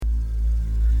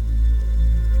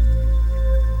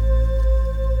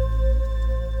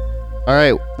All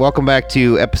right, welcome back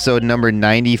to episode number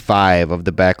 95 of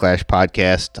the Backlash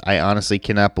podcast. I honestly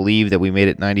cannot believe that we made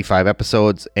it 95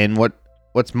 episodes, and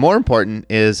what's more important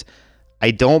is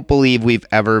I don't believe we've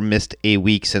ever missed a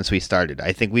week since we started.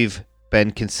 I think we've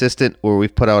been consistent where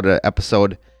we've put out an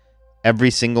episode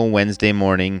every single Wednesday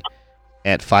morning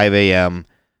at 5 a.m.,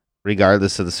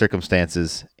 regardless of the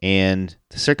circumstances, and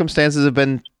the circumstances have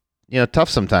been, tough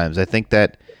sometimes. I think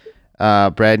that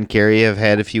Brad and Carrie have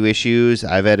had a few issues.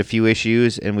 I've had a few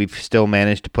issues, and we've still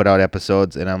managed to put out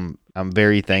episodes, and I'm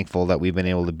very thankful that we've been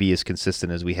able to be as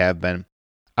consistent as we have been.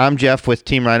 I'm Jeff with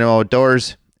Team Rhino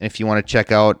Outdoors, and if you want to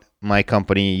check out my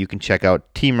company, you can check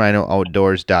out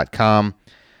teamrhinooutdoors.com.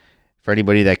 For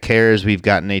anybody that cares, we've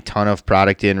gotten a ton of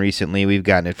product in recently. We've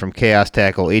gotten it from Chaos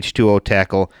Tackle, H2O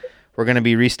Tackle. We're going to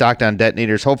be restocked on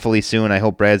detonators hopefully soon. I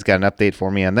hope Brad's got an update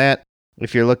for me on that.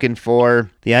 If you're looking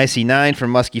for the IC9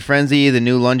 from Muskie Frenzy, the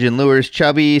new Lungin Lures,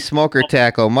 Chubby, Smoker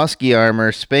Tackle, Muskie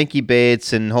Armor, Spanky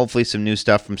Baits, and hopefully some new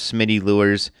stuff from Smitty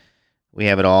Lures, we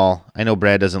have it all. I know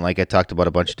Brad doesn't like I talked about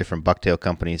a bunch of different bucktail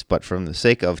companies, but for the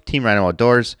sake of Team Rhino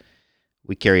Outdoors,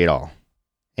 we carry it all.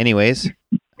 Anyways,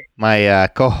 my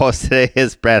co-host today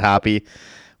is Brad Hoppy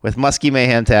with Muskie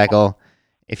Mayhem Tackle.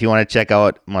 If you want to check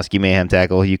out Muskie Mayhem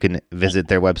Tackle, you can visit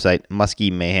their website,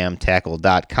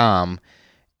 muskiemayhemtackle.com.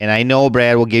 And I know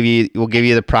Brad will give you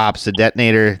the props. The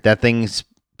detonator, that thing's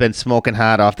been smoking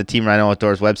hot off the Team Rhino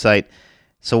Outdoors website.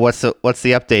 So what's the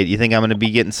update? You think I'm going to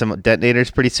be getting some detonators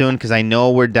pretty soon? Because I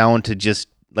know we're down to just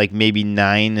like maybe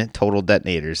 9 total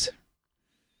detonators.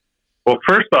 Well,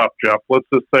 first off, Jeff, let's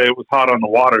just say it was hot on the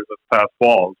water this past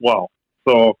fall as well.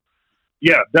 So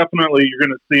yeah, definitely you're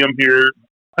going to see them here.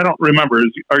 I don't remember.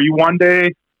 Are you 1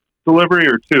 day delivery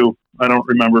or 2? I don't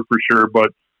remember for sure, but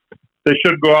they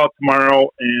should go out tomorrow,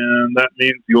 and that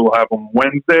means you'll have them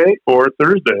Wednesday or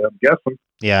Thursday, I'm guessing.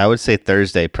 Yeah, I would say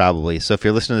Thursday probably. So if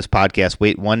you're listening to this podcast,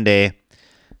 wait 1 day,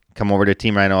 come over to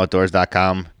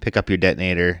teamrhinooutdoors.com, pick up your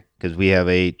detonator, because we have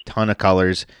a ton of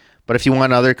colors. But if you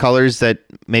want other colors that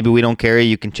maybe we don't carry,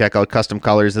 you can check out custom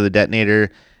colors of the detonator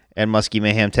at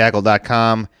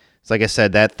muskiemayhemtackle.com. So like I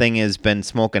said, that thing has been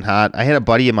smoking hot. I had a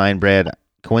buddy of mine, Brad,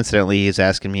 coincidentally, he's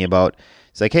asking me about.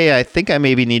 He's like, hey, I think I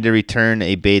maybe need to return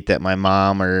a bait that my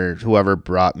mom or whoever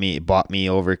bought me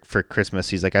over for Christmas.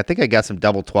 He's like, I think I got some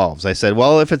double 12s. I said,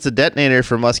 well, if it's a detonator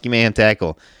for Muskie Mayhem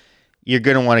Tackle, you're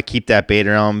going to want to keep that bait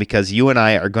around because you and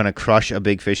I are going to crush a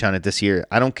big fish on it this year.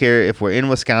 I don't care if we're in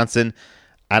Wisconsin.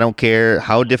 I don't care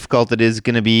how difficult it is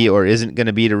going to be or isn't going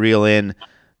to be to reel in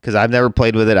because I've never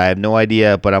played with it. I have no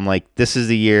idea, but I'm like, this is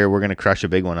the year we're going to crush a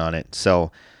big one on it.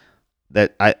 So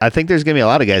that I think there's going to be a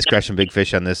lot of guys crushing big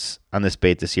fish on this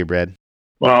bait this year, Brad.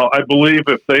 Well, I believe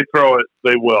if they throw it,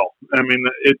 they will. I mean,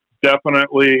 it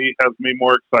definitely has me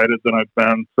more excited than I've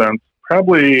been since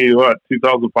probably 2005,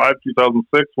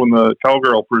 2006 when the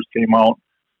Cowgirl first came out.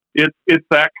 It's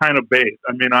that kind of bait.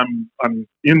 I mean, I'm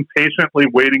impatiently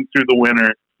waiting through the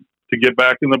winter to get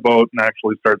back in the boat and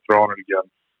actually start throwing it again.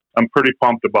 I'm pretty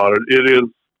pumped about it.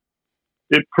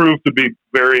 It proved to be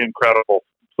very incredible.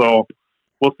 So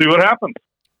we'll see what happens.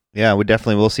 Yeah, we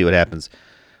definitely will see what happens.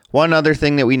 One other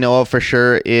thing that we know of for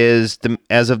sure is,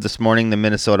 as of this morning, the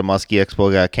Minnesota Muskie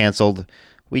Expo got canceled.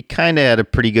 We kind of had a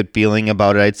pretty good feeling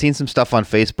about it. I'd seen some stuff on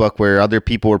Facebook where other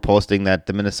people were posting that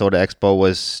the Minnesota Expo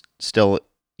was still,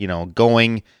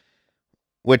 going,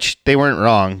 which they weren't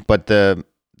wrong, but the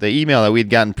email that we'd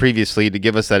gotten previously to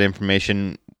give us that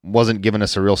information wasn't giving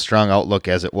us a real strong outlook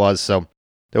as it was. So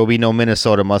there will be no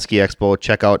Minnesota Muskie Expo.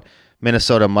 Check out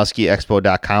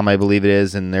MinnesotaMuskieExpo.com, I believe it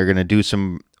is, and they're going to do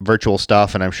some virtual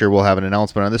stuff, and I'm sure we'll have an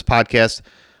announcement on this podcast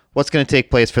what's going to take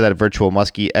place for that virtual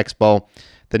Muskie Expo.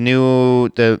 The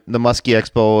Muskie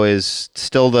Expo is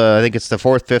still I think it's the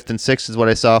 4th, 5th, and 6th is what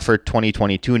I saw for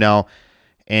 2022 now,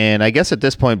 and I guess at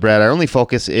this point, Brad, our only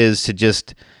focus is to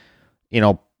just,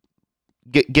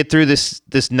 get through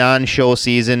this non-show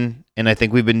season, and I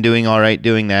think we've been doing all right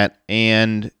doing that,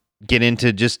 and get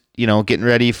into just, getting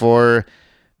ready for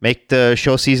make the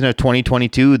show season of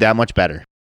 2022 that much better.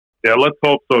 Yeah, let's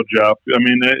hope so, Jeff. I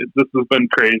mean, this has been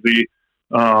crazy.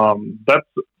 That's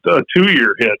a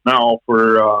 2-year hit now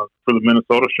for the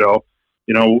Minnesota show.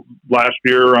 Last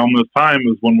year around this time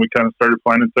is when we kind of started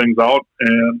finding things out.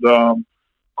 And, of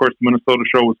course, the Minnesota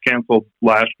show was canceled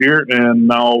last year, and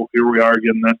now here we are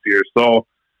again this year. So,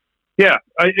 yeah,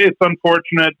 it's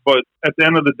unfortunate, but at the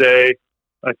end of the day,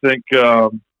 I think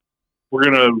we're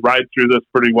going to ride through this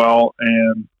pretty well,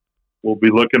 and we'll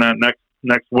be looking at next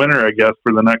winter, I guess,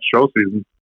 for the next show season.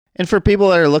 And for people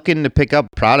that are looking to pick up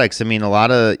products, I mean, a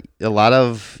lot of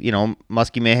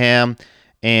Muskie Mayhem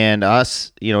and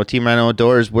us, Team Rhino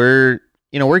Outdoors, we're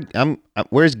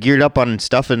we're as geared up on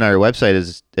stuff in our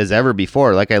website as ever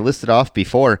before. Like I listed off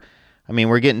before, I mean,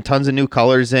 we're getting tons of new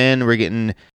colors in, we're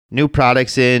getting new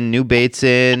products in, new baits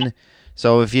in.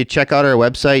 So if you check out our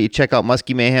website, you check out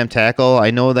Muskie Mayhem Tackle.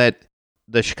 I know that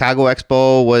the Chicago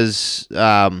Expo was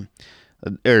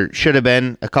or should have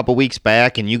been a couple weeks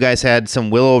back, and you guys had some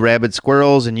willow rabid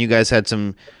squirrels, and you guys had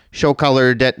some show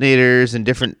color detonators and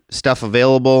different stuff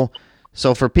available.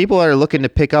 So for people that are looking to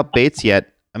pick up baits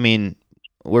yet, I mean,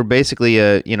 we're basically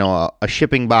a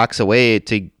shipping box away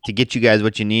to get you guys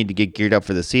what you need to get geared up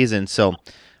for the season. So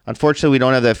unfortunately, we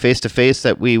don't have that face-to-face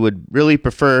that we would really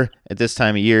prefer at this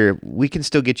time of year. We can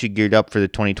still get you geared up for the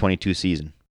 2022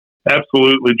 season.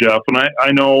 Absolutely, Jeff. And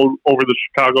I know over the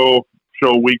Chicago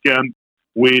show weekend,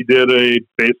 we did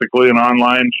basically an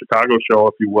online Chicago show,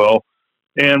 if you will.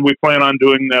 And we plan on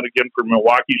doing that again for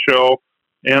Milwaukee show.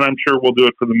 And I'm sure we'll do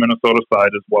it for the Minnesota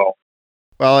side as well.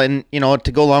 Well, and,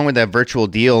 to go along with that virtual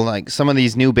deal, like some of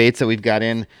these new baits that we've got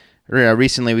in,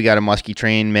 recently we got a Muskie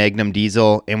Train Magnum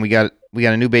Diesel, and we got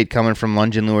a new bait coming from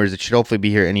Lungin Lures. It should hopefully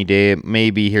be here any day. It may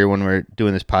be here when we're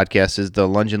doing this podcast, is the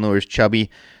Lungin Lures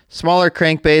Chubby. Smaller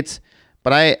crankbaits,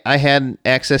 but I had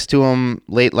access to them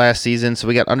late last season, so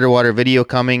we got underwater video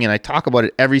coming, and I talk about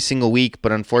it every single week,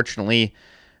 but unfortunately,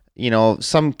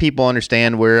 some people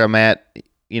understand where I'm at,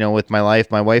 with my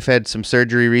life. My wife had some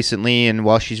surgery recently, and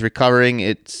while she's recovering,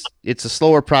 it's a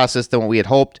slower process than what we had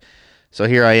hoped. So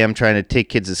here I am trying to take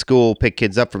kids to school, pick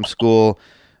kids up from school,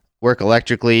 work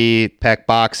electrically, pack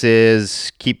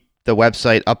boxes, keep the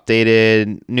website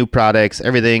updated, new products,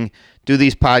 everything, do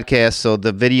these podcasts. So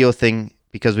the video thing,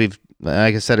 because we've,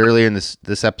 like I said earlier in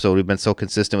this episode, we've been so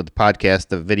consistent with the podcast,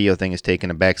 the video thing has taken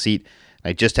a back seat.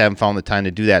 I just haven't found the time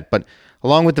to do that. But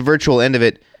along with the virtual end of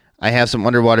it, I have some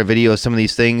underwater videos, some of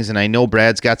these things, and I know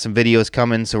Brad's got some videos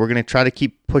coming, so we're going to try to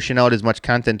keep pushing out as much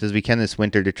content as we can this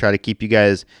winter to try to keep you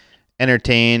guys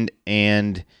entertained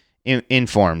and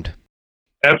informed.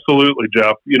 Absolutely,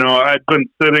 Jeff. I've been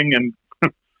sitting, and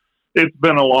it's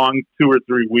been a long 2 or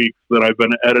 3 weeks that I've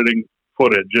been editing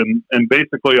footage, and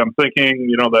basically I'm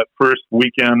thinking, that first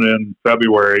weekend in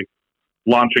February,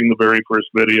 launching the very first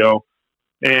video,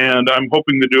 and I'm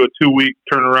hoping to do a 2-week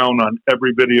turnaround on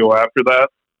every video after that.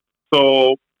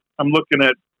 So I'm looking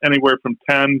at anywhere from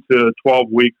 10 to 12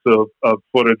 weeks of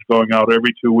footage going out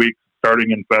every 2 weeks,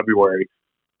 starting in February.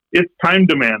 It's time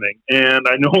demanding, and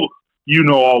I know you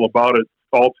know all about it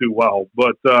all too well,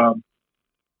 but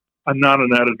I'm not an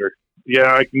editor.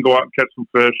 Yeah, I can go out and catch some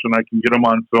fish, and I can get them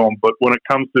on film, but when it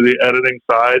comes to the editing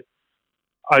side,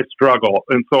 I struggle.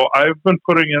 And so I've been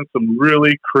putting in some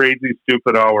really crazy,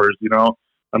 stupid hours.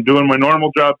 I'm doing my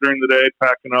normal job during the day,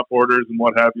 packing up orders and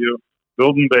what have you,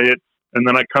 building baits, and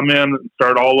then I come in and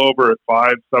start all over at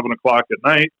 5, 7 o'clock at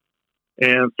night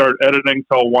and start editing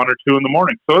till 1 or 2 in the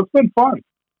morning. So it's been fun,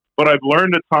 but I've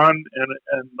learned a ton, and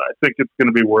I think it's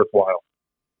going to be worthwhile.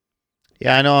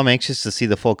 Yeah, I know. I'm anxious to see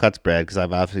the full cuts, Brad, because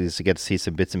I've obviously get to see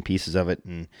some bits and pieces of it,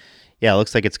 and yeah, it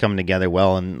looks like it's coming together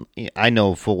well. And I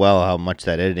know full well how much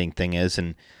that editing thing is.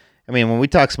 And I mean, when we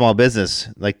talk small business,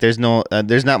 like there's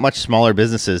not much smaller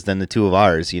businesses than the two of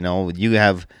ours. You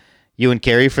have you and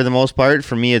Carrie for the most part.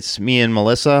 For me, it's me and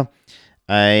Melissa.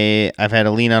 I've had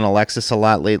to lean on Alexis a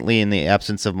lot lately in the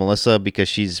absence of Melissa because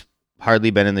she's hardly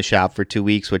been in the shop for 2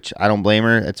 weeks, which I don't blame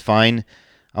her. It's fine.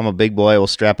 I'm a big boy. We'll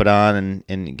strap it on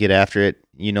and get after it.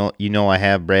 I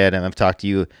have, Brad, and I've talked to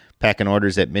you packing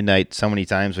orders at midnight so many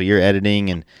times while you're editing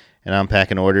and I'm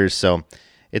packing orders. So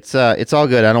it's all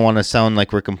good. I don't want to sound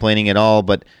like we're complaining at all,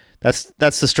 but that's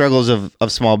the struggles of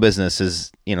small business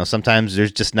is, sometimes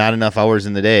there's just not enough hours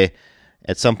in the day.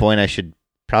 At some point I should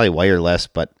probably wire less,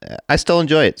 but I still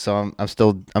enjoy it. So I'm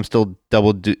still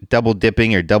double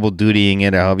dipping or double dutying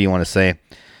it, or however you want to say.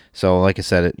 So like I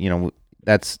said,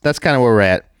 that's kind of where we're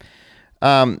at.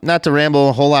 Not to ramble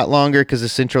a whole lot longer because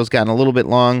this intro's gotten a little bit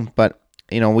long, but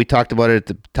we talked about it at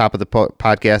the top of the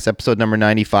podcast, episode number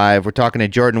 95. We're talking to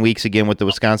Jordan Weeks again with the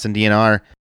Wisconsin DNR.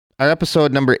 Our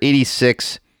episode number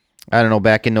 86, I don't know,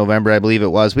 back in November, I believe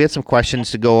it was. We had some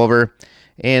questions to go over,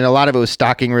 and a lot of it was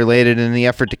stocking related. In the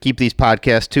effort to keep these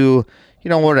podcasts to,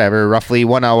 roughly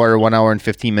 1 hour, 1 hour and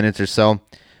 15 minutes or so,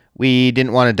 we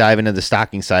didn't want to dive into the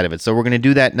stocking side of it. So we're going to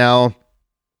do that now.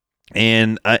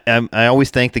 And I always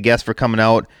thank the guests for coming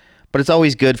out, but it's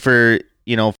always good for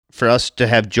us to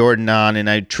have Jordan on, and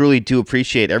I truly do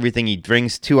appreciate everything he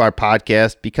brings to our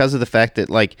podcast because of the fact that,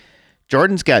 like,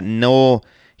 Jordan's got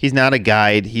he's not a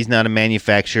guide, he's not a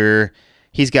manufacturer,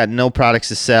 he's got no products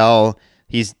to sell.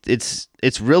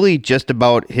 It's really just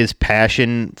about his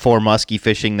passion for muskie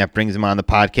fishing that brings him on the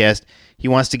podcast. He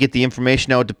wants to get the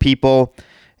information out to people,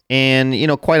 and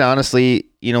quite honestly,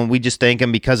 we just thank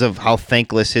him because of how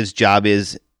thankless his job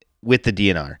is with the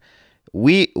DNR.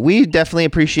 We definitely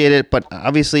appreciate it, but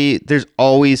obviously there's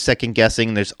always second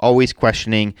guessing, there's always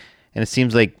questioning, and it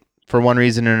seems like for one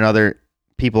reason or another,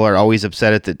 people are always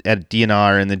upset at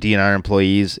DNR and the DNR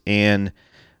employees. And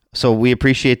so we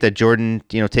appreciate that Jordan,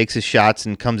 takes his shots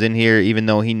and comes in here, even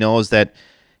though he knows that,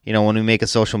 when we make a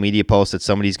social media post that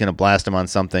somebody's going to blast him on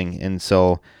something. And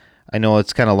so I know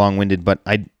it's kind of long-winded, but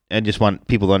I just want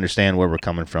people to understand where we're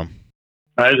coming from.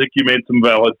 I think you made some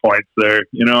valid points there.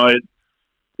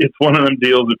 It's one of them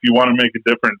deals. If you want to make a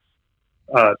difference,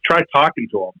 try talking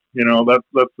to them.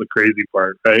 That's the crazy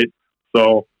part, right?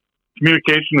 So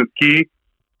communication is key.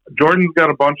 Jordan's got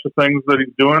a bunch of things that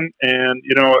he's doing, and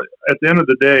at the end of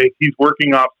the day, he's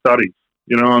working off studies.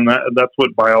 And that's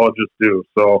what biologists do.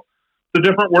 So it's a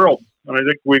different world, and I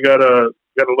think we gotta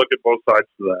look at both sides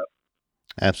of that.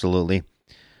 Absolutely.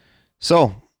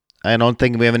 So I don't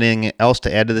think we have anything else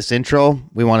to add to this intro.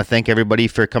 We want to thank everybody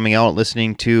for coming out and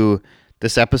listening to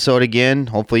this episode again.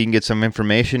 Hopefully you can get some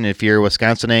information. If you're a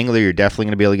Wisconsin angler, you're definitely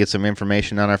going to be able to get some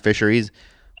information on our fisheries.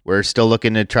 We're still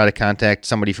looking to try to contact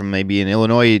somebody from maybe an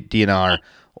Illinois DNR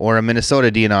or a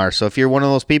Minnesota DNR. So if you're one of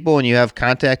those people and you have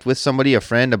contact with somebody, a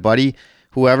friend, a buddy,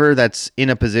 whoever that's in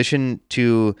a position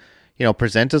to,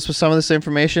 present us with some of this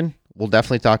information, we'll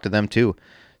definitely talk to them too.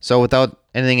 So without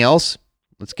anything else,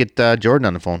 let's get Jordan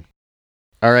on the phone.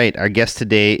 All right, our guest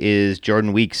today is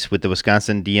Jordan Weeks with the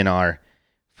Wisconsin DNR.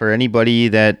 For anybody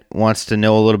that wants to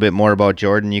know a little bit more about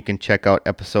Jordan, you can check out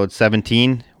episode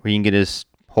 17, where you can get his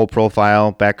whole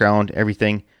profile, background,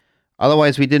 everything.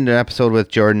 Otherwise, we did an episode with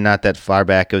Jordan not that far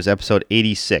back. It was episode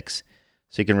 86.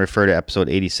 So you can refer to episode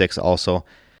 86 also.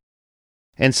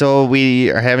 And so we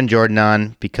are having Jordan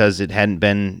on because it hadn't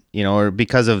been, or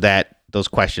because of those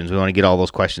questions. We want to get all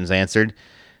those questions answered.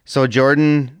 So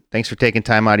Jordan, thanks for taking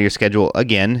time out of your schedule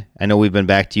again. I know we've been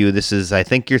back to you. This is, I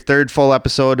think, your third full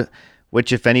episode,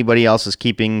 which if anybody else is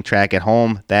keeping track at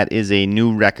home, that is a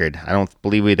new record. I don't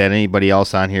believe we had anybody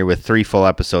else on here with 3 full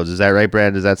episodes. Is that right,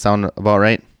 Brad? Does that sound about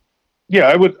right? Yeah,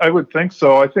 I would think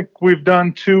so. I think we've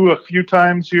done 2 a few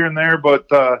times here and there, but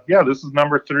this is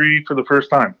number 3 for the first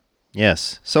time.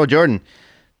 Yes. So Jordan,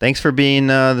 thanks for being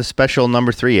the special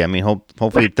number 3. I mean,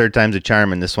 hopefully third time's a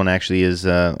charm, and this one actually is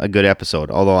a good episode.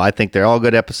 Although I think they're all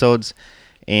good episodes,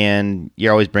 and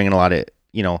you're always bringing a lot of,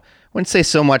 I wouldn't say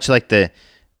so much like the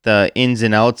ins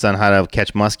and outs on how to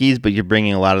catch muskies, but you're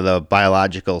bringing a lot of the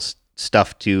biological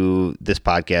stuff to this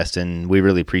podcast, and we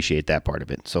really appreciate that part of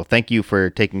it. So thank you for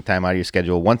taking time out of your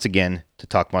schedule once again to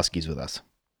talk muskies with us.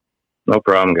 No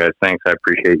problem, guys. Thanks. I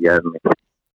appreciate you having me.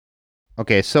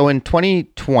 Okay, so in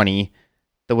 2020,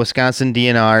 the Wisconsin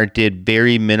DNR did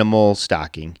very minimal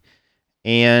stocking.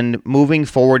 And moving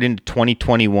forward into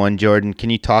 2021, Jordan,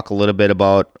 can you talk a little bit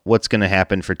about what's going to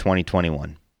happen for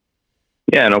 2021?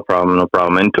 Yeah, no problem.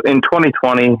 In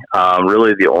 2020,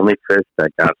 really the only fish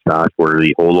that got stocked were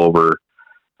the holdover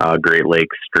Great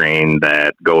Lakes strain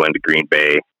that go into Green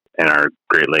Bay and our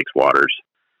Great Lakes waters,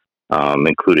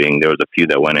 including there was a few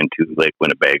that went into Lake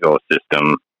Winnebago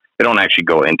system. They don't actually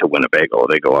go into Winnebago;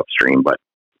 they go upstream,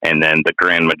 and then the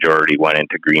grand majority went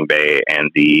into Green Bay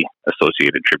and the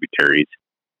associated tributaries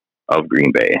of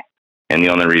Green Bay. And the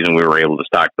only reason we were able to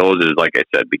stock those is, like I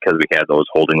said, because we had those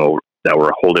holdovers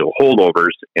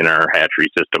in our hatchery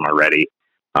system already,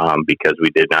 because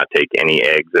we did not take any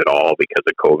eggs at all because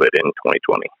of COVID in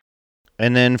 2020.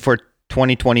 And then for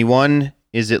 2021,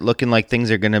 is it looking like things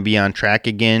are going to be on track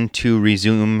again to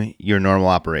resume your normal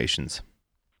operations?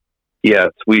 Yes,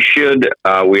 we should.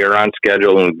 We are on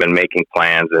schedule, and we've been making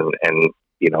plans and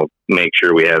make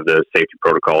sure we have the safety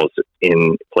protocols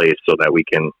in place so that we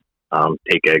can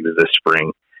take eggs this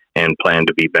spring and plan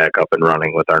to be back up and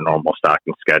running with our normal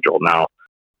stocking schedule. Now,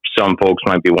 some folks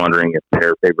might be wondering if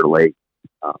Pear Favor Lake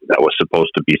that was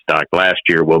supposed to be stocked last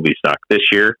year will be stocked this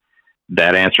year.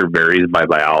 That answer varies by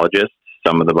biologists.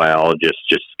 Some of the biologists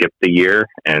just skipped the year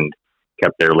and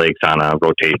kept their lakes on a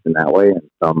rotation that way, and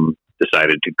some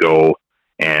decided to go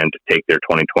and take their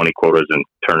 2020 quotas and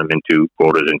turn them into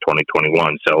quotas in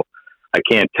 2021. So I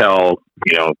can't tell,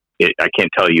 I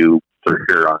can't tell you for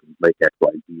sure on Lake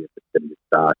XYZ if it's going to be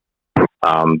stocked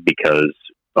because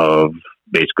of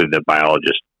basically the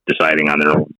biologists deciding on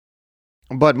their own.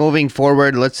 But moving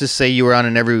forward, let's just say you were on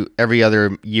an every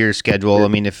other year schedule. I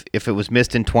mean, if it was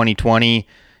missed in 2020,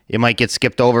 it might get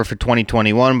skipped over for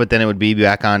 2021, but then it would be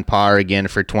back on par again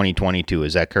for 2022.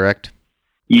 Is that correct?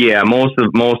 Yeah, most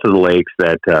of the lakes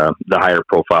that the higher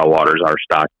profile waters are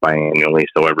stocked biannually,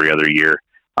 so every other year.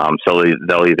 So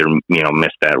they'll either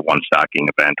miss that one stocking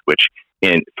event, which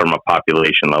from a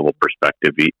population level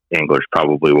perspective, anglers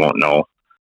probably won't know.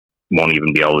 won't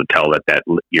even be able to tell that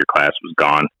year class was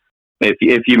gone.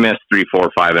 If you miss 3,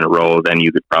 4, 5 in a row, then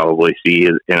you could probably see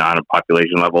it on a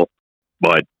population level.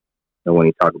 But when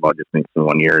you talk about just missing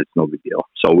 1 year, it's no big deal.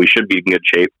 So we should be in good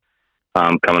shape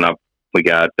coming up. We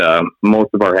got most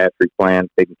of our hatchery plans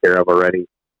taken care of already,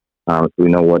 so we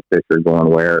know what fish are going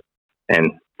where,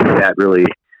 and that really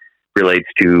relates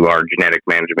to our genetic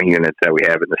management units that we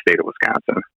have in the state of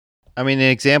Wisconsin. I mean, an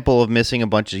example of missing a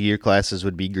bunch of year classes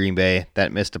would be Green Bay.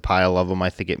 That missed a pile of them. I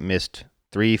think it missed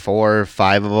 3, 4,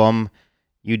 5 of them.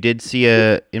 You did see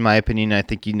in my opinion, I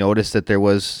think you noticed that there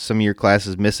was some year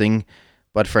classes missing,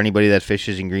 but for anybody that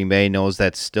fishes in Green Bay knows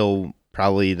that's still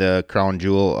probably the crown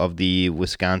jewel of the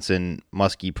Wisconsin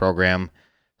muskie program.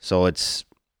 So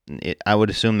I would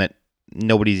assume that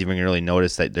nobody's even really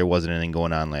noticed that there wasn't anything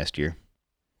going on last year.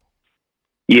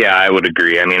 Yeah, I would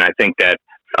agree. I mean, I think that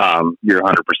you're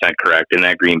 100% correct in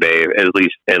that Green Bay, at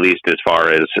least as far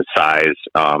as size,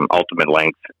 ultimate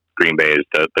length, Green Bay is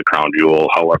the crown jewel.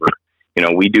 However,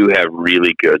 we do have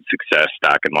really good success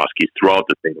stocking muskies throughout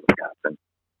the state of Wisconsin.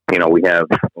 We have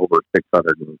over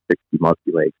 660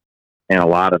 muskie lakes, and a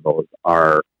lot of those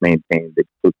are maintained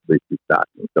exclusively through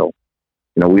stocking. So,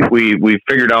 we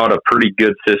figured out a pretty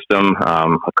good system,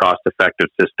 a cost-effective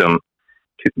system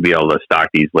to be able to stock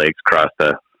these lakes across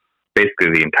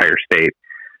basically the entire state,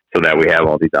 so that we have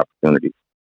all these opportunities.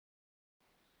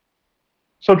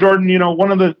 So, Jordan,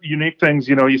 one of the unique things,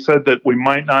 you said that we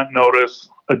might not notice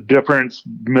a difference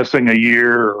missing a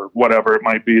year or whatever it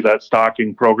might be, that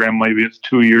stocking program. Maybe it's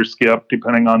 2 years skip,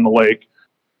 depending on the lake.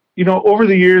 Over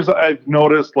the years, I've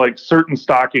noticed like certain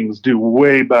stockings do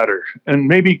way better. And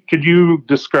maybe could you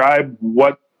describe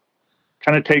what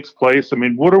kind of takes place? I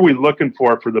mean, what are we looking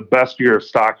for the best year of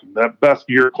stocking, that best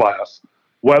year class,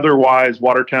 weather-wise,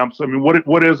 water temps? I mean,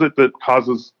 what is it that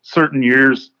causes certain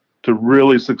years to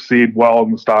really succeed well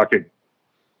in the stocking?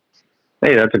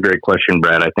 Hey, that's a great question,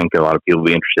 Brad. I think a lot of people will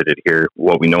be interested to hear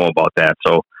what we know about that.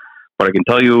 So what I can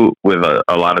tell you with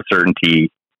a lot of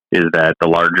certainty is that the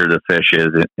larger the fish is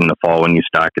in the fall when you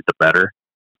stock it, the better.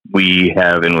 We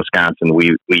have in Wisconsin,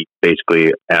 we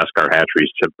basically ask our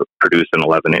hatcheries to produce an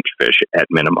 11-inch fish at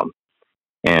minimum.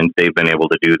 And they've been able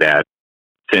to do that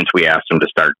since we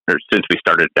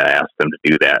started to ask them to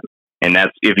do that. And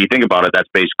that's, if you think about it, that's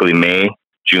basically May,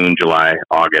 June, July,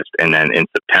 August, and then in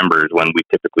September is when we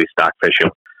typically stock fish.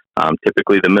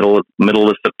 Typically the middle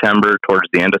of September, towards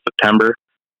the end of September.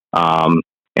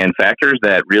 And factors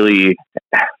that really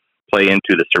play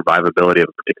into the survivability of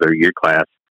a particular year class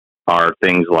are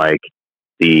things like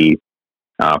the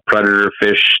predator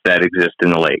fish that exist in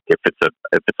the lake. If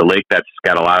it's a lake that's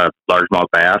got a lot of largemouth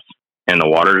bass and the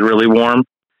water is really warm,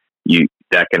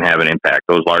 that can have an impact.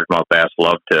 Those largemouth bass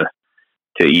love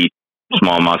to eat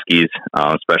small muskies,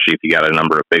 especially if you got a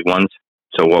number of big ones.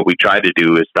 So what we try to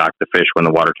do is stock the fish when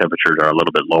the water temperatures are a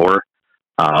little bit lower.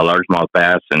 Largemouth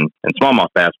bass and smallmouth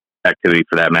bass activity,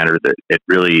 for that matter, that it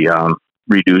really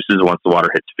reduces once the water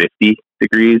hits 50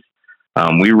 degrees.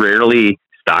 We rarely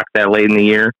stock that late in the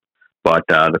year, but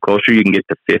the closer you can get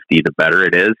to 50, the better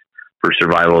it is for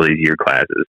survival of these year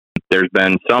classes. There's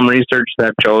been some research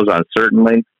that shows on certain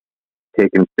lakes,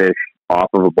 taking fish off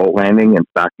of a boat landing and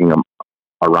stocking them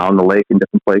around the lake in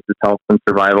different places helps in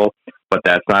survival, but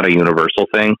that's not a universal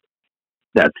thing.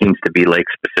 That seems to be lake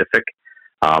specific.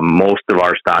 Most of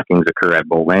our stockings occur at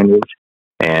boat landings,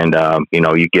 and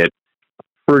you get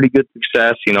pretty good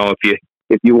success.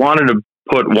 If you wanted to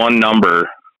put one number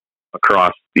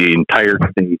across the entire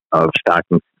state of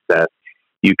stocking success,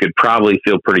 you could probably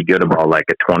feel pretty good about like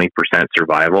a 20%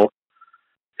 survival.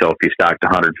 So if you stocked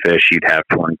 100 fish, you'd have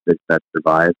 20 fish that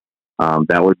survive.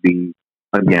 That would be,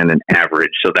 again, an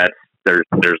average. So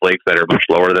there's lakes that are much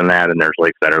lower than that, and there's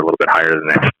lakes that are a little bit higher than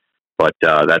that. But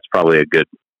that's probably a good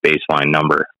baseline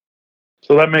number.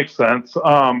 So that makes sense.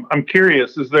 I'm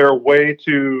curious, is there a way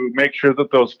to make sure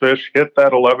that those fish hit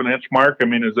that 11-inch mark? I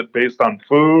mean, is it based on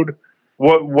food?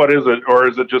 What is it? Or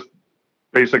is it just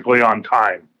basically on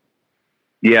time?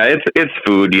 Yeah, it's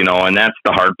food, and that's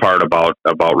the hard part about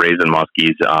raising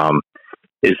muskies,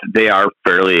 is they are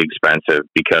fairly expensive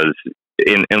because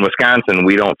in Wisconsin,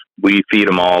 we feed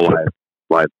them all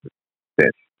live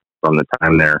fish from the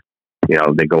time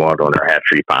they go out on their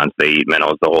hatchery ponds. They eat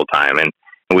minnows the whole time. And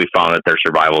we found that their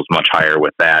survival is much higher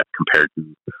with that compared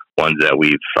to ones that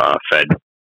we've fed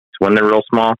when they're real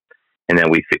small. And then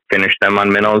we finished them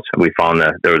on minnows. We found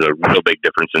that there was a real big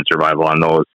difference in survival on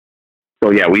those.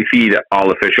 So yeah, we feed all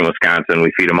the fish in Wisconsin.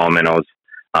 We feed them all minnows,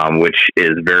 which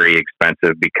is very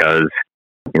expensive because,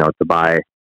 to buy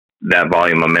that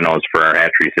volume of minnows for our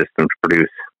hatchery system to produce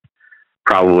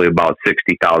probably about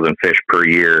 60,000 fish per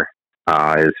year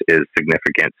is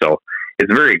significant. So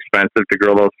It's very expensive to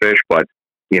grow those fish, but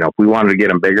if we wanted to get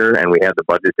them bigger and we had the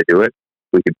budget to do it,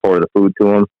 we could pour the food to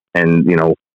them, and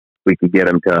we could get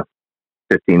them to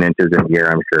 15 inches in a year,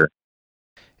 I'm sure.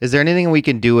 Is there anything we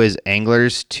can do as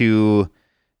anglers to,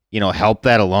 help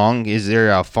that along? Is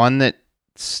there a fund that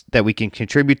we can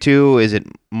contribute to? Is it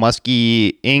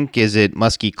Muskie Inc.? Is it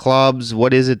Muskie Clubs?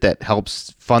 What is it that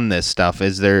helps fund this stuff?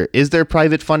 Is there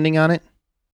private funding on it?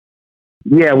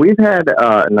 Yeah, we've had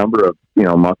a number of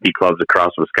muskie clubs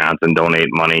across Wisconsin donate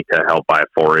money to help buy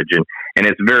forage, and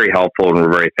it's very helpful, and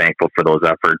we're very thankful for those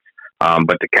efforts.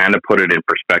 But to kind of put it in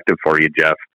perspective for you,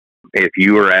 Jeff, if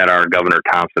you were at our Governor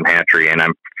Thompson hatchery, and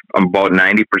I'm about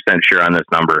 90% sure on this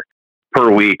number,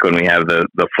 per week when we have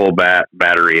the full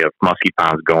battery of muskie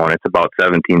ponds going, it's about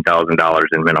 $17,000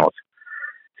 in minnows.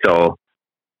 So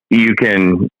you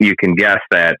can guess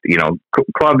that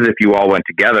clubs, if you all went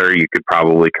together, you could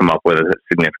probably come up with a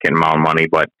significant amount of money,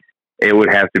 but it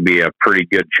would have to be a pretty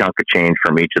good chunk of change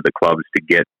from each of the clubs to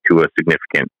get to a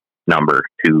significant number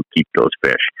to keep those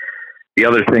fish. The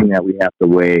other thing that we have to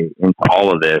weigh into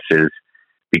all of this is,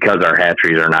 because our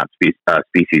hatcheries are not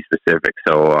species specific,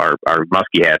 so our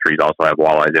muskie hatcheries also have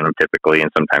walleyes in them typically,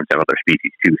 and sometimes have other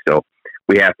species too. So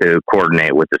we have to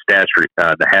coordinate with the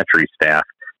hatchery staff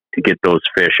to get those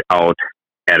fish out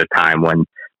at a time when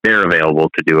they're available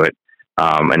to do it,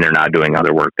 and they're not doing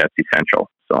other work that's essential.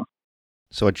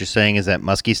 So what you're saying is that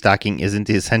muskie stocking isn't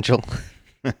essential?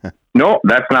 No,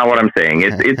 that's not what I'm saying.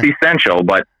 It's essential,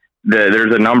 but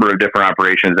there's a number of different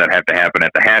operations that have to happen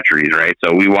at the hatcheries, right?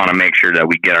 So we want to make sure that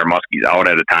we get our muskies out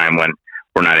at a time when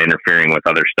we're not interfering with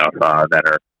other stuff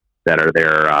that are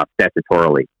there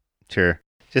statutorily. Sure.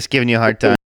 Just giving you a hard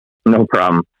time. No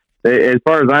problem. As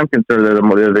far as I'm concerned,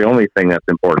 they're the only thing that's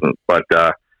important, but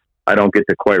I don't get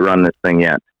to quite run this thing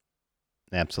yet.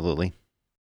 Absolutely.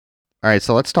 All right,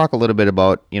 so let's talk a little bit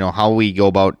about, how we go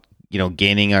about,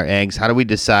 gaining our eggs. How do we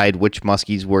decide which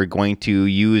muskies we're going to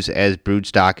use as brood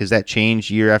stock? Does that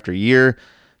change year after year?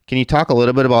 Can you talk a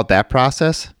little bit about that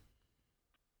process?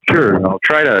 Sure. I'll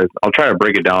try to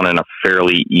break it down in a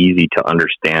fairly easy to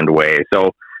understand way.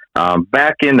 So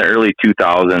back in the early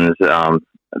 2000s,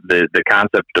 the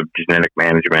concept of genetic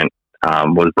management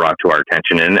was brought to our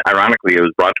attention, and ironically, it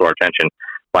was brought to our attention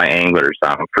by anglers.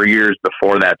 For years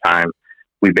before that time,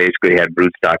 we basically had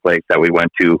broodstock lakes that we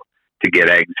went to get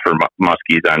eggs for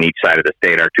muskies on each side of the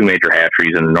state. Our two major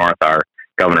hatcheries in the north are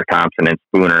Governor Thompson and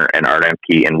Spooner, and Art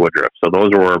Emke and Woodruff. So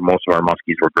those are where most of our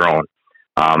muskies were grown.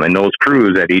 And those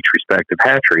crews at each respective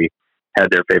hatchery had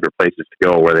their favorite places to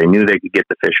go, where they knew they could get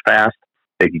the fish fast,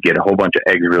 they could get a whole bunch of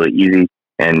eggs really easy,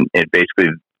 and it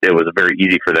was very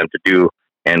easy for them to do,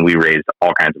 and we raised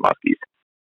all kinds of muskies.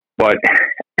 But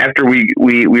after we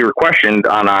were questioned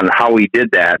on how we did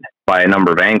that by a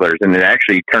number of anglers, and it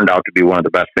actually turned out to be one of the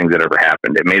best things that ever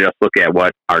happened. It made us look at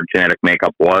what our genetic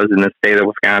makeup was in the state of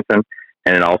Wisconsin,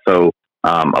 and it also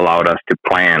allowed us to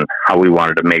plan how we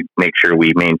wanted to make sure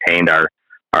we maintained our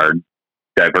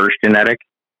diverse genetic,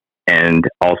 and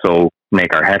also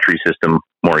make our hatchery system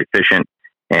more efficient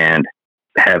and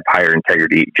have higher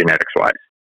integrity genetics-wise.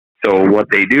 So what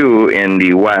they do in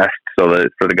the West, for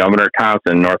the Governor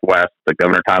Thompson Northwest, the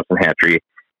Governor Thompson hatchery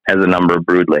has a number of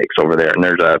brood lakes over there, and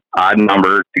there's a odd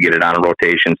number to get it on a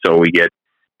rotation. So we get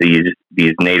these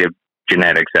native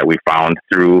genetics that we found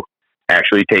through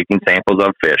actually taking samples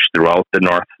of fish throughout the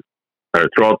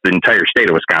entire state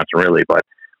of Wisconsin, really. But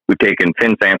we've taken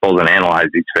fin samples and analyzed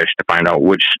these fish to find out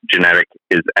which genetic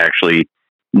is actually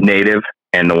native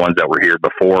and the ones that were here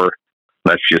before,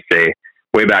 let's just say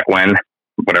way back when,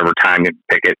 whatever time you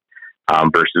pick it,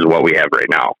 versus what we have right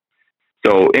now.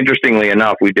 So interestingly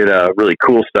enough, we did a really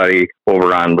cool study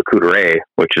over on Le Coudray,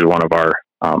 which is one of our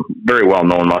very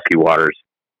well-known musky waters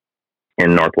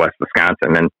in northwest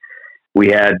Wisconsin. And we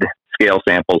had scale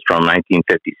samples from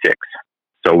 1956.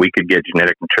 So we could get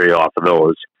genetic material off of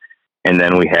those. And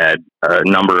then we had a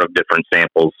number of different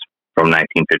samples from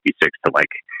 1956 to like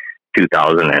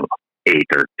 2008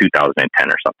 or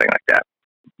 2010 or something like that.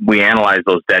 We analyzed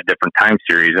those dead different time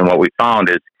series, and what we found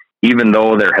is, even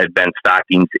though there had been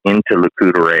stockings into Le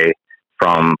Coudray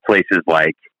from places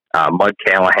like Mud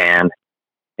Callahan,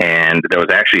 and there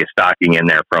was actually a stocking in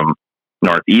there from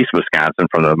northeast Wisconsin,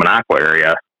 from the Minocqua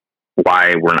area.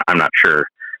 Why, I'm not sure.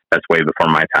 That's way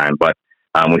before my time. But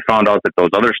we found out that those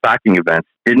other stocking events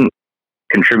didn't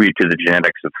contribute to the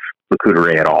genetics of Le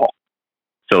Coudray at all.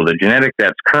 So the genetic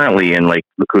that's currently in Lake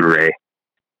Le Coudray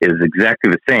is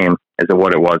exactly the same as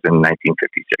what it was in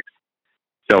 1956.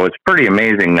 So it's pretty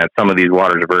amazing that some of these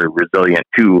waters are very resilient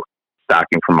to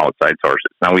stocking from outside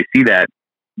sources. Now we see that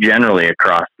generally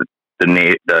across the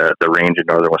range in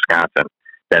northern Wisconsin,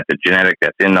 that the genetic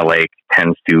that's in the lake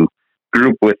tends to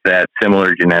group with that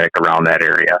similar genetic around that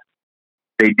area.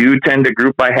 They do tend to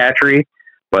group by hatchery,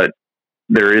 but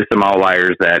there is some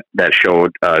outliers that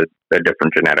showed a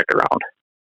different genetic around.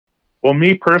 Well,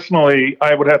 me personally,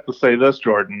 I would have to say this,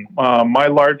 Jordan. My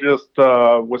largest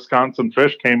Wisconsin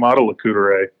fish came out of Le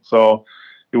Coudray. So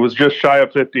it was just shy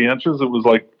of 50 inches. It was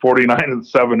like 49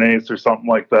 7/8 or something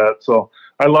like that. So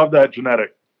I love that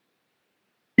genetic.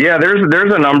 Yeah,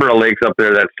 there's a number of lakes up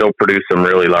there that still produce some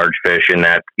really large fish in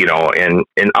that, in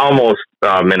almost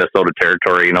Minnesota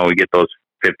territory. We get those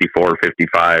 54,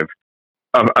 55,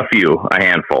 a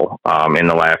handful. In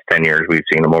the last 10 years, we've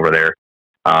seen them over there.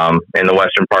 In the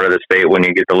western part of the state, when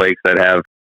you get the lakes that have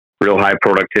real high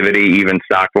productivity, even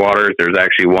stocked waters, there's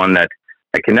actually one that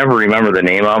I can never remember the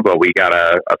name of, but we got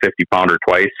a 50-pounder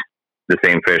twice, the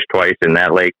same fish twice in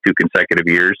that lake 2 consecutive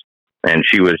years. And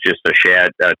she was just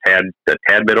a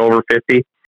tad bit over 50,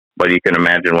 but you can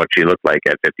imagine what she looked like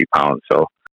at 50 pounds. So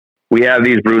we have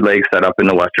these brood lakes set up in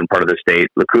the western part of the state,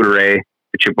 Le Coudray,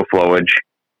 the Chippewa Flowage,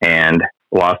 and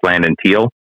Lost Land and Teal,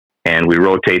 and we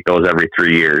rotate those every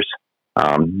 3 years.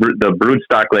 The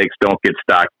broodstock lakes don't get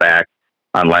stocked back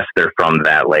unless they're from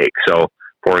that lake. So,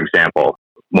 for example,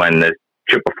 when the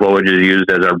Chippewa Flowage is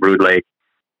used as our brood lake,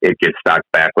 it gets stocked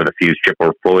back with a few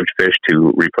Chippewa Flowage fish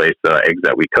to replace the eggs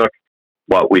that we took.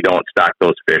 But we don't stock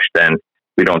those fish, then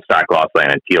we don't stock Lost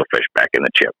Land and Teal fish back in the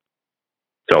chip.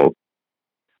 So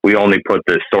we only put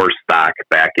the source stock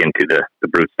back into the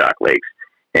broodstock lakes.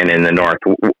 And in the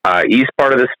northeast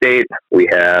part of the state, we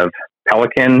have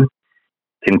Pelican,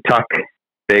 Kentucky,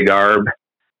 Big Arb.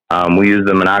 We use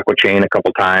them in Aqua Chain a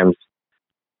couple times.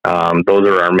 Those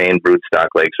are our main broodstock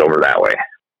lakes over that way.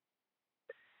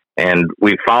 And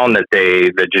we found that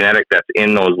the genetic that's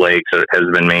in those lakes has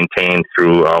been maintained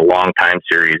through a long time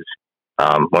series.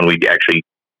 When we actually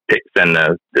send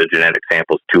the genetic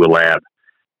samples to a lab,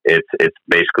 it's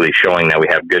basically showing that we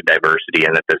have good diversity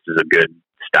and that this is a good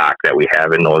stock that we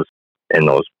have in those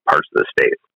parts of the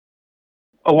state.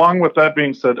 Along with that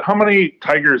being said, how many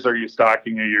tigers are you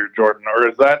stocking a year, Jordan? Or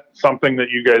is that something that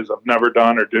you guys have never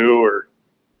done or do? Or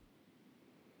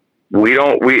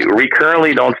we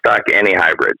currently don't stock any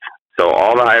hybrids. So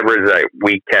all the hybrids that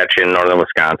we catch in northern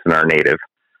Wisconsin are native,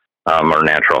 or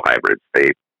natural hybrids.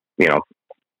 They,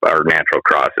 are natural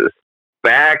crosses.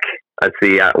 Back, let's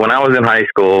see, when I was in high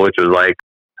school, which was like,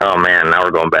 oh man, now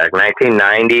we're going back,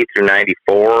 1990 through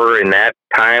 94, in that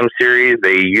time series,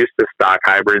 they used to stock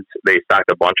hybrids. They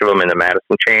stocked a bunch of them in the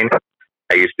Madison chain.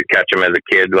 I used to catch them as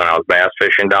a kid when I was bass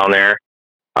fishing down there.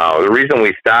 The reason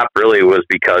we stopped really was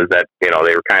because that, they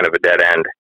were kind of a dead end,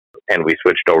 and we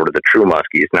switched over to the true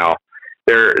muskies. Now,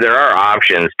 there are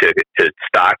options to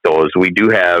stock those. We do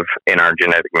have, in our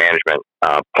genetic management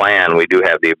plan, we do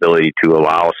have the ability to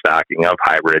allow stocking of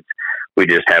hybrids. We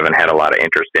just haven't had a lot of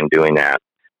interest in doing that.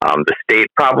 The state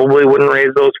probably wouldn't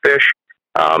raise those fish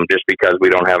just because we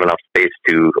don't have enough space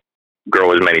to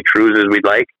grow as many trues as we'd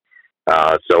like.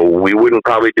 So we wouldn't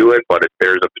probably do it, but if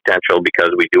there's a potential,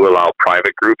 because we do allow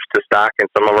private groups to stock in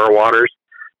some of our waters,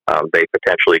 they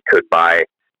potentially could buy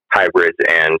hybrids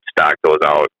and stock those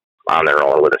out on their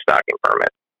own with a stocking permit.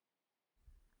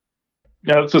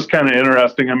 Yeah, it's just kind of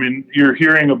interesting. I mean, you're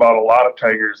hearing about a lot of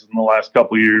tigers in the last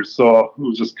couple of years, so I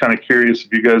was just kind of curious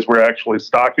if you guys were actually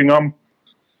stocking them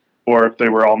or if they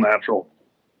were all natural.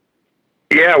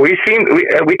 Yeah, we tend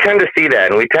to see that,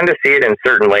 and we tend to see it in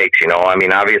certain lakes. I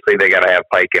mean, obviously they got to have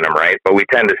pike in them, right? But we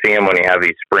tend to see them when you have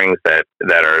these springs that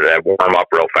warm up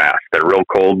real fast. They're real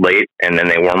cold late, and then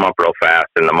they warm up real fast,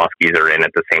 and the muskies are in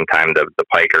at the same time the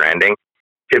pike are ending.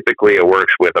 Typically, it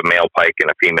works with a male pike and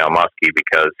a female muskie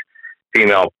because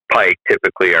female pike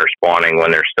typically are spawning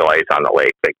when there's still ice on the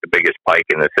lake. Like the biggest pike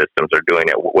in the systems are doing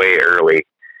it way early,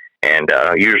 and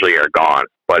usually are gone.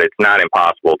 But it's not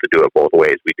impossible to do it both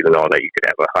ways. We do know that you could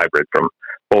have a hybrid from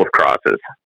both crosses.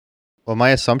 Well,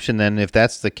 my assumption then, if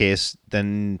that's the case,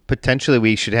 then potentially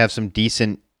we should have some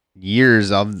decent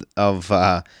years of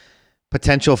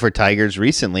potential for tigers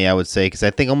recently, I would say, because I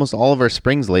think almost all of our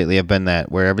springs lately have been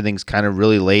that, where everything's kind of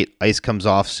really late, ice comes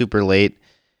off super late,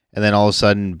 and then all of a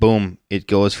sudden, boom, it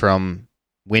goes from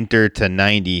winter to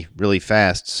 90 really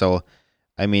fast. So,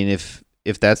 I mean, if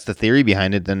that's the theory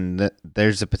behind it, then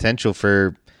there's a potential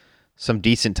for some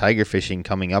decent tiger fishing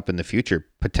coming up in the future,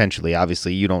 potentially.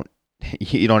 Obviously, you don't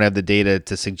have the data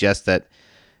to suggest that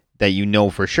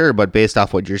for sure, but based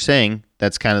off what you're saying,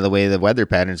 that's kind of the way the weather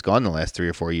pattern's gone the last 3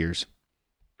 or 4 years.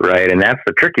 Right, and that's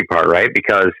the tricky part, right?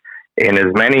 Because in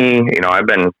as many, I've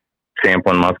been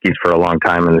sampling muskies for a long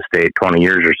time in the state, 20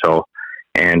 years or so,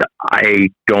 and I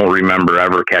don't remember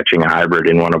ever catching a hybrid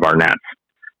in one of our nets.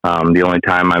 The only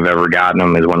time I've ever gotten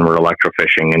them is when we're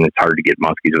electrofishing, and it's hard to get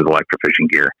muskies with electrofishing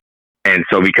gear. And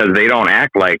so because they don't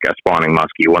act like a spawning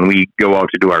muskie, when we go out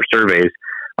to do our surveys,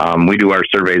 we do our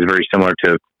surveys very similar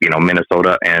to,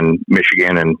 Minnesota and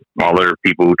Michigan and all other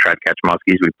people who try to catch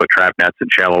muskies. We put trap nets in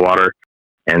shallow water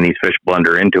and these fish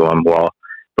blunder into them. Well,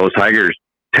 those tigers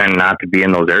tend not to be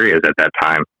in those areas at that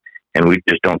time, and we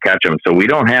just don't catch them. So we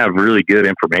don't have really good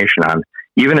information on,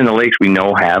 even in the lakes we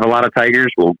know have a lot of tigers.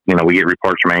 Well, we get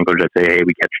reports from anglers that say, hey,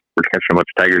 we're catching a bunch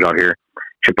of tigers out here.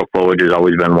 Chippewa flowage has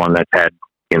always been one that's had,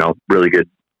 really good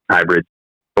hybrids,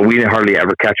 but we hardly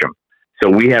ever catch them. So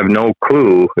we have no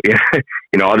clue,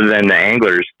 other than the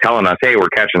anglers telling us, hey, we're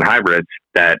catching hybrids,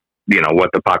 that, what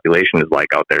the population is like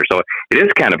out there. So it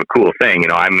is kind of a cool thing.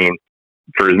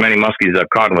 For as many muskies I've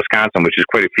caught in Wisconsin, which is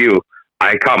quite a few,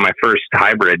 I caught my first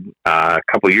hybrid a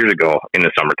couple of years ago in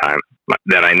the summertime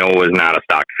that I know was not a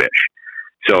stocked fish.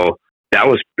 So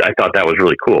I thought that was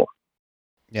really cool.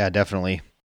 Yeah, definitely.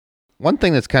 One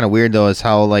thing that's kind of weird though is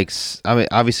how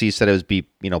obviously you said it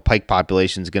was pike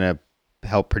population is going to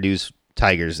help produce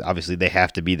tigers. Obviously they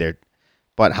have to be there,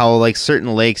 but how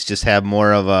certain lakes just have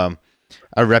more of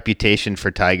a reputation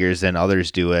for tigers than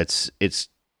others do. It's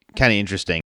kind of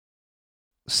interesting.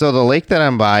 So the lake that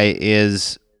I'm by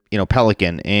is,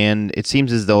 Pelican, and it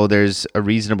seems as though there's a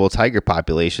reasonable tiger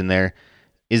population there.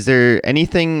 Is there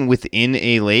anything within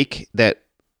a lake that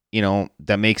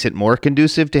that makes it more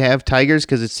conducive to have tigers?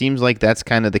 Because it seems like that's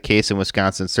kind of the case in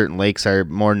Wisconsin. Certain lakes are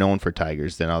more known for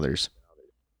tigers than others.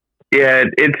 Yeah,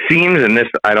 it seems, and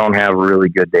I don't have really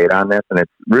good data on this, and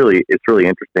it's really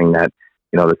interesting that,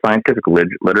 the scientific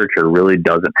literature really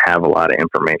doesn't have a lot of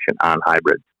information on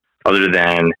hybrids other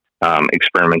than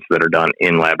experiments that are done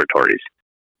in laboratories.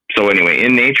 So anyway,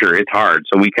 in nature, it's hard.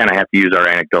 So we kind of have to use our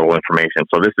anecdotal information.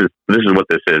 So this is what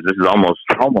this is. This is almost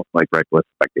like reckless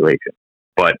speculation.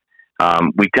 But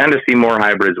we tend to see more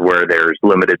hybrids where there's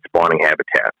limited spawning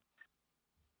habitat.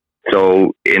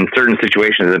 So in certain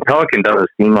situations, the pelican doesn't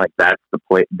seem like that's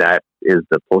that is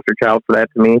the poster child for that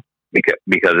to me, because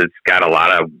it's got a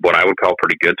lot of what I would call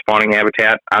pretty good spawning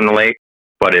habitat on the lake.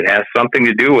 But it has something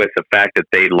to do with the fact that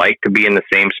they like to be in the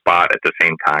same spot at the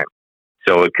same time.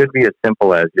 So it could be as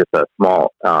simple as just a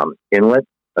small inlet,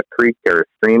 a creek or a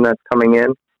stream that's coming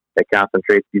in that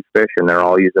concentrates these fish, and they're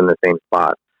all using the same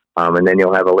spot. And then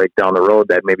you'll have a lake down the road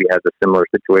that maybe has a similar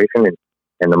situation,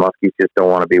 and the muskies just don't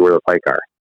want to be where the pike are.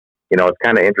 It's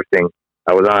kind of interesting.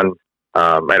 I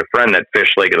had a friend that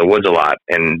fished Lake of the Woods a lot,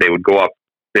 and they would go up.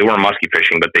 They weren't muskie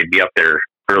fishing, but they'd be up there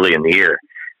early in the year,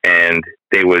 and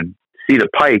they would see the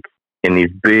pike in these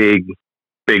big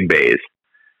bays,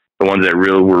 the ones that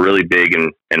were really big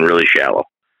and really shallow.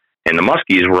 And the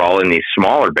muskies were all in these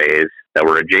smaller bays that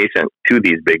were adjacent to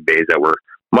these big bays that were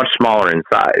much smaller in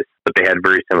size, but they had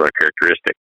very similar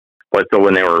characteristics. But so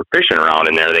when they were fishing around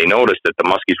in there, they noticed that the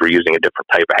muskies were using a different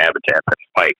type of habitat for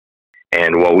pike.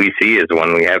 And what we see is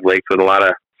when we have lakes with a lot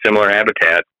of similar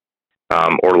habitat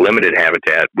or limited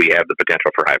habitat, we have the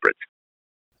potential for hybrids.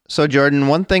 So Jordan,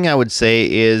 one thing I would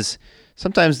say is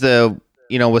sometimes the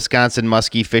Wisconsin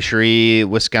muskie fishery,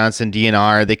 Wisconsin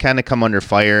DNR, they kind of come under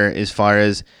fire as far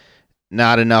as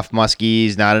not enough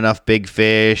muskies, not enough big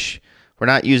fish. We're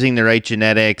not using the right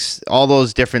genetics, all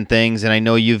those different things. And I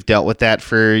know you've dealt with that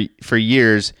for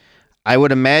years. I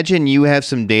would imagine you have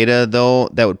some data though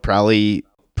that would probably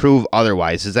prove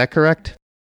otherwise. Is that correct?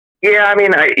 Yeah. I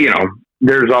mean,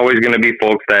 there's always going to be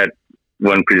folks that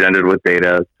when presented with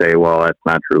data say, well, that's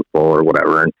not truthful or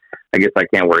whatever. And I guess I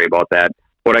can't worry about that.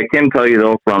 What I can tell you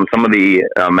though, from some of the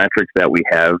metrics that we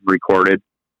have recorded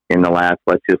in the last,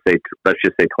 let's just say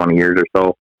 20 years or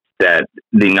so, that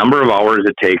the number of hours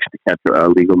it takes to catch a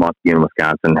legal muskie in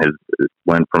Wisconsin has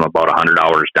went from about 100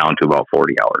 hours down to about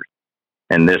 40 hours.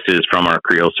 And this is from our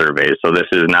Creel surveys. So this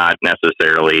is not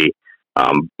necessarily,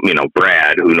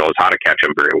 Brad, who knows how to catch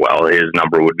them very well. His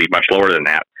number would be much lower than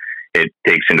that. It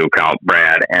takes into account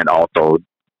Brad and also,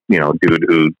 dude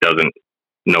who doesn't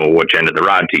know which end of the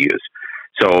rod to use.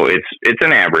 So it's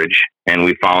an average, and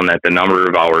we found that the number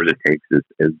of hours it takes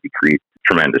is decreased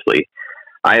tremendously.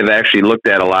 I have actually looked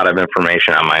at a lot of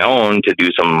information on my own to do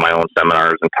some of my own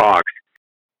seminars and talks,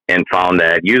 and found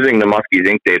that using the Muskies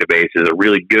Inc. database is a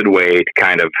really good way to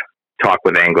kind of talk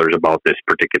with anglers about this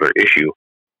particular issue.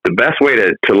 The best way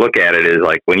to look at it is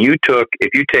like if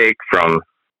you take from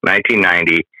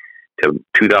 1990 to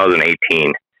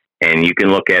 2018, and you can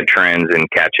look at trends and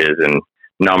catches and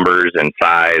numbers and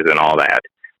size and all that.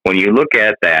 When you look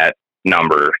at that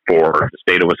number for the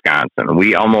state of Wisconsin,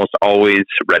 we almost always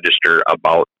register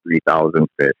about 3,000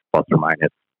 fish, plus or minus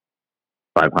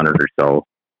 500 or so,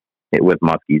 with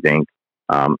Muskies Inc.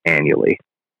 Annually.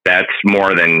 That's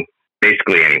more than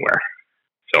basically anywhere.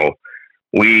 So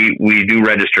we do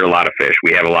register a lot of fish.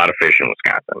 We have a lot of fish in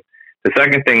Wisconsin. The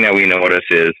second thing that we notice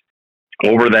is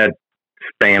over that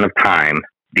span of time,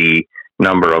 the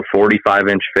number of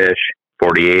 45-inch fish,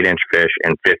 48-inch fish,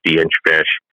 and 50-inch fish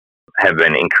have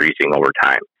been increasing over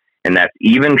time. And that's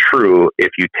even true if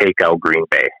you take out Green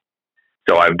Bay.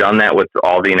 So I've done that with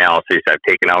all the analysis. I've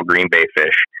taken out Green Bay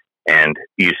fish, and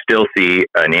you still see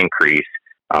an increase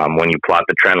when you plot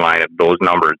the trend line of those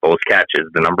numbers, those catches,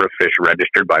 the number of fish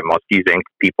registered by Muskies Inc.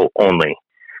 people only.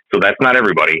 So that's not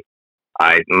everybody.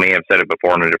 I may have said it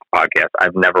before in a different podcast.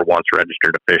 I've never once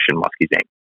registered a fish in Muskies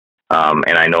Inc.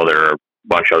 And I know there are a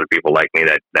bunch of other people like me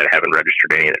that haven't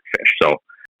registered any of that fish. So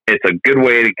it's a good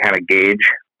way to kind of gauge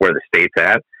where the state's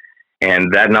at.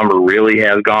 And that number really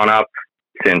has gone up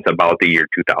since about the year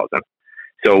 2000.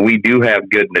 So we do have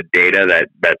good data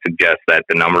that suggests that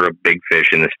the number of big fish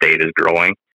in the state is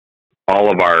growing.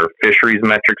 All of our fisheries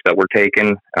metrics that we're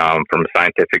taking from a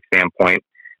scientific standpoint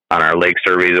on our lake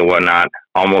surveys and whatnot,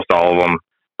 almost all of them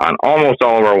on almost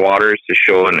all of our waters to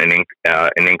show an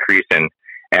increase in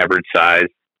average size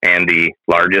and the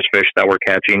largest fish that we're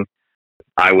catching.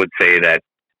 I would say that,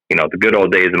 the good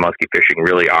old days of muskie fishing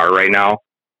really are right now.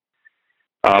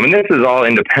 And this is all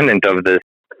independent of this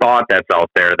thought that's out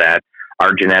there that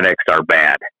our genetics are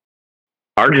bad.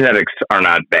 Our genetics are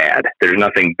not bad. There's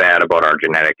nothing bad about our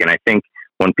genetic. And I think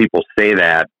when people say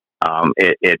that,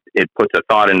 it puts a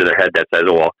thought into their head that says,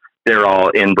 well, they're all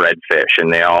inbred fish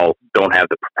and they all don't have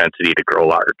the propensity to grow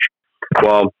large.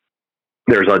 Well,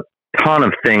 there's a ton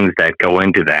of things that go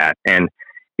into that. And,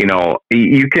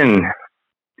 you can,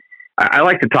 I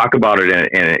like to talk about it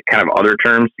in kind of other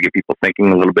terms to get people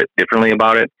thinking a little bit differently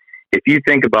about it. If you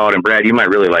think about, and Brad, you might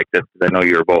really like this because I know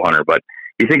you're a bow hunter, but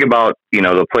you think about,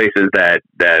 the places that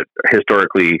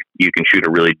historically you can shoot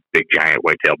a really big giant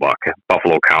whitetail buck,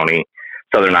 Buffalo County,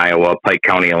 Southern Iowa, Pike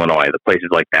County, Illinois, the places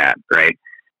like that, right?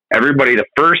 Everybody, the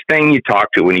first thing you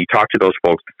talk to, when you talk to those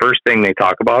folks, the first thing they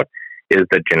talk about is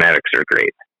that genetics are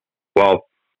great. Well,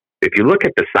 if you look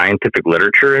at the scientific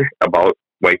literature about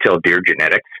whitetail deer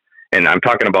genetics, and I'm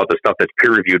talking about the stuff that's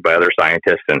peer reviewed by other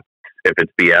scientists, and if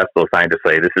it's BS, those scientists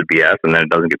say this is BS and then it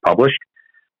doesn't get published.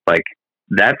 Like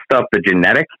that stuff, the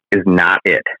genetic is not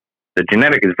it. The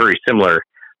genetic is very similar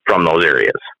from those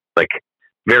areas, like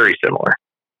very similar.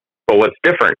 But what's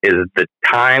different is the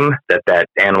time that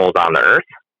animal's on the earth,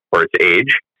 or its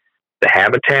age, the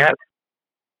habitat,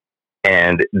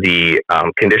 and the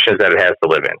conditions that it has to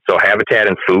live in. So habitat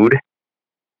and food,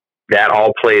 that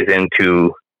all plays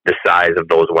into the size of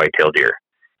those whitetail deer.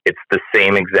 It's the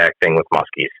same exact thing with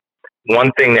muskies.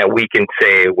 One thing that we can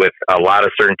say with a lot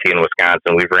of certainty in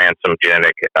Wisconsin, we've ran some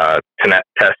genetic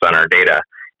tests on our data,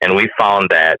 and we found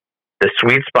that the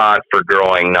sweet spot for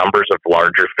growing numbers of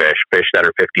larger fish that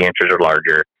are 50 inches or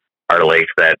larger, are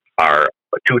lakes that are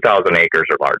 2,000 acres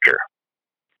or larger.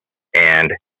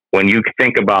 And when you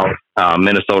think about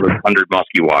Minnesota's 100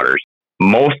 muskie waters,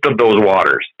 most of those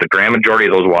waters, the grand majority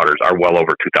of those waters, are well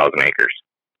over 2,000 acres.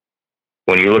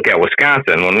 When you look at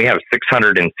Wisconsin, when we have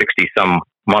 660 some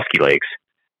muskie lakes,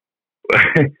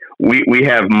 we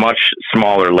have much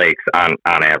smaller lakes on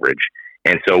average.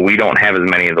 And so we don't have as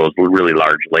many of those really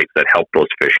large lakes that help those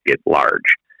fish get large.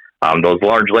 Those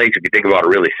large lakes, if you think about it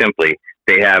really simply,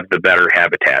 they have the better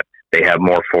habitat. They have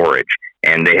more forage,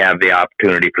 and they have the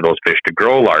opportunity for those fish to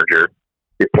grow larger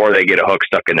before they get a hook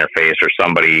stuck in their face or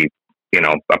somebody,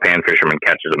 a pan fisherman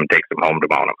catches them and takes them home to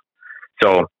mount them.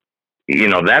 So,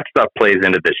 that stuff plays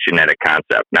into this genetic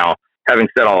concept. Now, having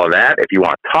said all of that, if you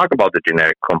want to talk about the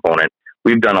genetic component,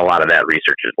 we've done a lot of that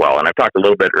research as well. And I talked a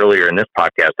little bit earlier in this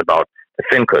podcast about the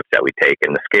fin clips that we take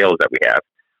and the scales that we have.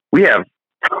 We have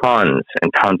tons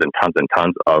and tons and tons and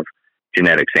tons of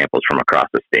genetic samples from across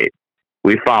the state.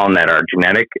 We found that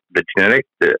the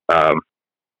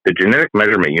genetic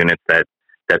measurement units that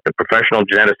the professional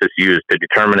geneticists use to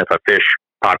determine if a fish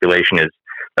population is,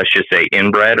 let's just say,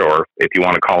 inbred, or if you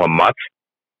want to call them mutts,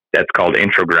 that's called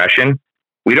introgression.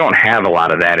 We don't have a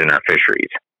lot of that in our fisheries.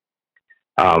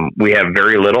 We have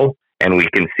very little, and we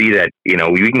can see that,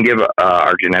 we can give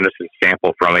our geneticist a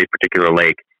sample from a particular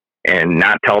lake and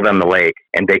not tell them the lake,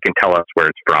 and they can tell us where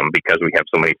it's from because we have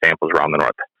so many samples around the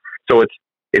north. So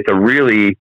it's a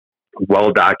really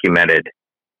well-documented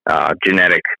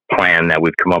genetic plan that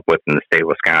we've come up with in the state of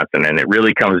Wisconsin, and it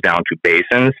really comes down to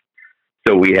basins.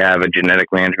 So we have a genetic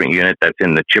management unit that's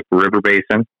in the Chippewa River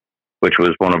Basin, which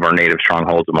was one of our native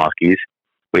strongholds of muskies.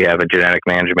 We have a genetic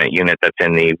management unit that's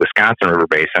in the Wisconsin River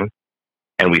Basin,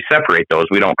 and we separate those.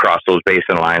 We don't cross those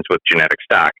basin lines with genetic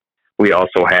stock. We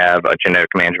also have a genetic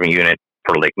management unit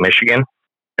for Lake Michigan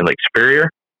and Lake Superior.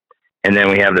 And then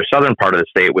we have the southern part of the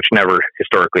state, which never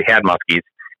historically had muskies,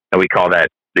 and we call that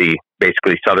the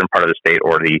basically southern part of the state,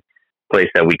 or the place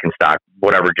that we can stock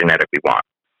whatever genetic we want.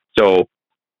 So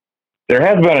there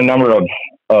has been a number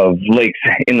of lakes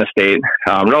in the state,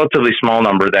 relatively small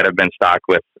number that have been stocked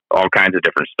with all kinds of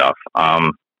different stuff.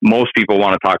 Most people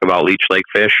want to talk about leech lake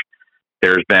fish.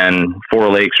 There's been 4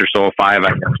 lakes or so, 5 I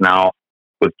guess now,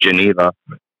 with Geneva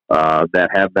that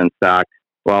have been stocked.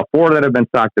 Well, 4 that have been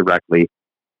stocked directly,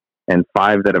 and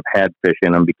 5 that have had fish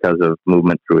in them because of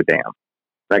movement through a dam.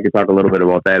 I can talk a little bit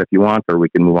about that if you want, or we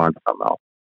can move on to something else.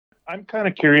 I'm kind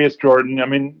of curious, Jordan. I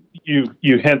mean, you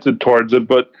hinted towards it,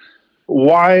 but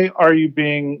why are you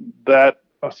being that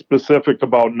specific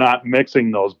about not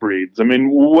mixing those breeds? I mean,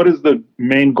 what is the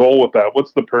main goal with that?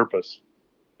 What's the purpose?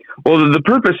 Well, the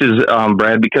purpose is,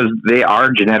 Brad, because they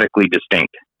are genetically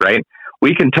distinct, right?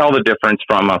 We can tell the difference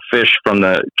from a fish from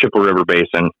the Chippewa River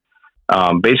Basin.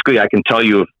 Basically, I can tell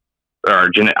you, our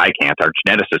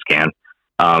geneticists can.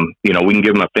 We can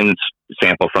give them a fin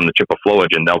sample from the Chippewa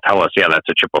flowage, and they'll tell us, yeah, that's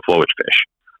a Chippewa flowage fish,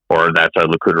 or that's a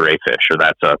Lac-Courte fish, or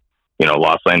that's a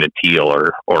Lost Landed teal,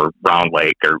 or Round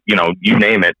Lake, or you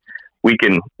name it. We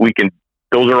can.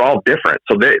 Those are all different,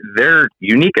 so they're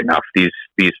unique enough. These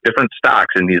different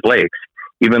stocks in these lakes,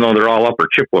 even though they're all upper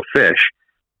Chippewa fish,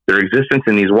 their existence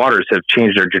in these waters have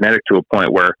changed their genetic to a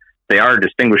point where they are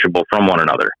distinguishable from one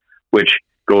another, which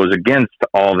goes against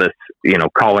all this,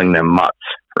 calling them mutts,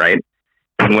 right?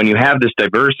 And when you have this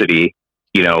diversity,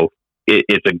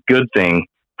 it's a good thing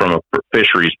from a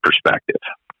fisheries perspective.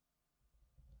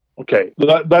 Okay,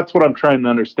 that's what I'm trying to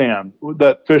understand.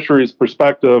 That fisheries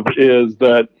perspective is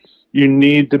that you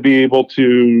need to be able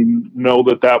to know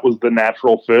that was the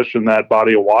natural fish in that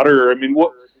body of water. I mean,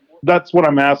 that's what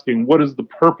I'm asking. What is the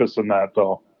purpose in that,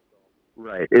 though?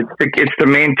 Right. It's to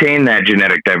maintain that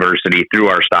genetic diversity through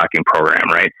our stocking program,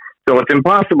 right? So it's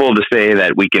impossible to say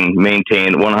that we can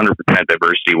maintain 100%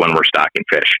 diversity when we're stocking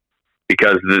fish,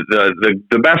 because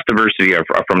the best diversity are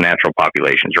from natural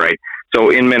populations, right? So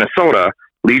in Minnesota,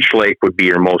 Leech Lake would be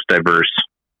your most diverse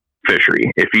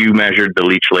fishery. If you measured the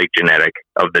Leech Lake genetic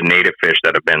of the native fish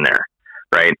that have been there,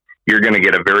 right, you're going to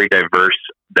get a very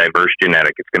diverse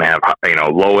genetic. It's going to have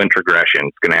low introgression.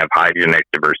 It's going to have high genetic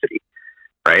diversity,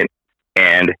 right?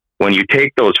 And when you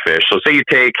take those fish, so say you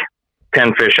take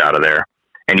 10 fish out of there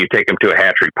and you take them to a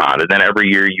hatchery pond, and then every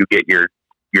year you get your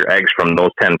eggs from those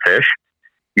 10 fish,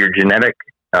 your genetic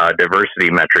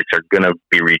diversity metrics are going to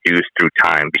be reduced through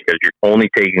time, because you're only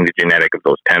taking the genetic of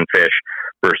those 10 fish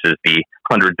versus the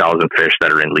 100,000 fish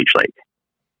that are in Leech Lake.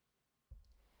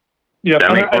 Yeah, does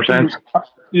that make more sense?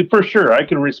 For sure. I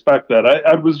can respect that.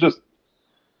 I was just,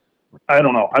 I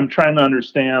don't know. I'm trying to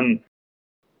understand,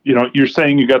 you're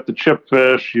saying you got the chip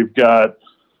fish, you've got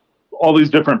all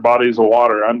these different bodies of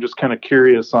water. I'm just kind of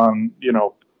curious on,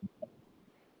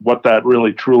 what that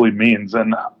really truly means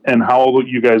and how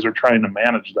you guys are trying to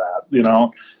manage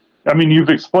that, I mean, you've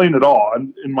explained it all.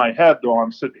 In my head, though,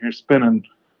 I'm sitting here spinning,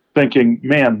 thinking,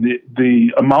 man,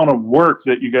 the amount of work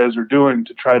that you guys are doing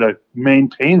to try to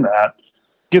maintain that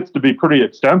gets to be pretty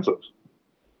extensive.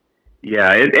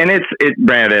 Yeah,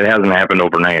 Brad, it hasn't happened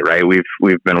overnight, right?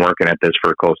 We've been working at this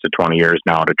for close to 20 years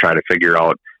now to try to figure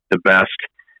out the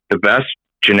best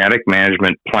genetic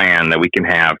management plan that we can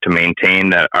have to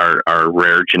maintain our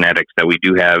rare genetics that we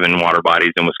do have in water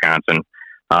bodies in Wisconsin,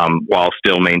 while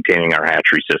still maintaining our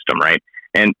hatchery system, right?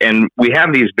 And we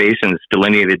have these basins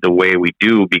delineated the way we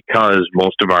do because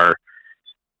most of our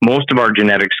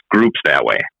genetics groups that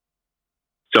way.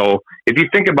 So if you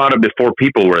think about it, before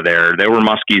people were there were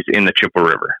muskies in the Chippewa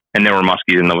River and there were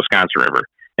muskies in the Wisconsin River,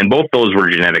 and both those were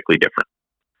genetically different.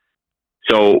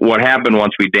 So what happened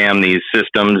once we dammed these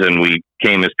systems and we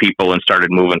came as people and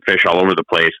started moving fish all over the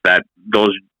place, that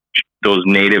those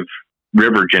native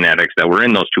river genetics that were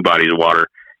in those two bodies of water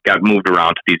got moved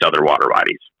around to these other water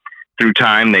bodies. Through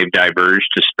time, they've diverged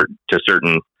to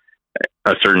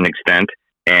a certain extent,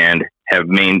 and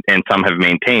some have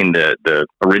maintained the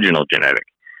original genetic.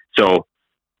 So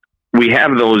we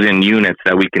have those in units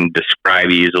that we can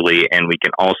describe easily, and we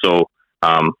can also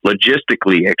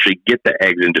logistically actually get the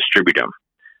eggs and distribute them,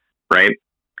 right?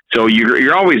 So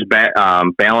you're always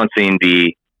balancing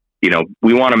we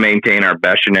want to maintain our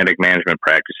best genetic management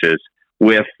practices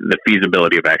with the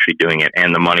feasibility of actually doing it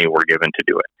and the money we're given to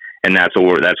do it. And that's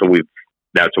what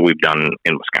we've done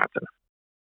in Wisconsin.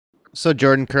 So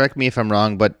Jordan, correct me if I'm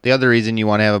wrong, but the other reason you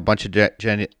want to have a bunch of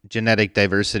genetic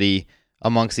diversity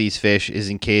amongst these fish is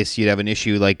in case you'd have an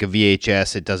issue like a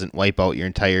VHS, it doesn't wipe out your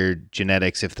entire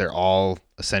genetics if they're all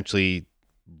essentially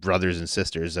brothers and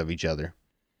sisters of each other.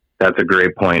 That's a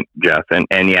great point, Jeff.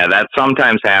 And yeah, that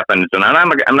sometimes happens. And I'm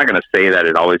not going to say that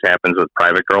it always happens with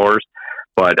private growers,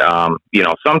 but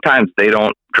sometimes they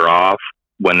don't draw off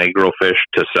when they grow fish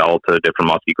to sell to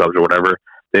different muskie clubs or whatever.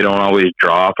 They don't always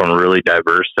draw from a really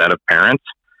diverse set of parents,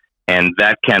 and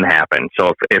that can happen.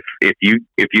 So if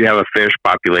you have a fish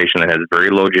population that has very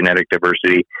low genetic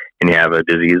diversity, and you have a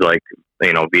disease like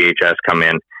VHS come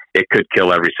in, it could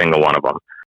kill every single one of them.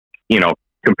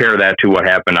 Compare that to what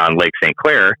happened on Lake St.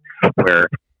 Clair, where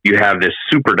you have this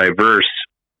super diverse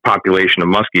population of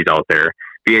muskies out there.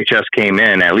 VHS came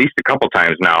in at least a couple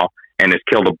times now and has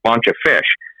killed a bunch of fish,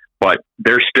 but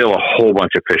there's still a whole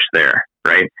bunch of fish there,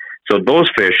 right? So those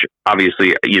fish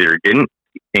obviously either didn't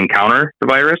encounter the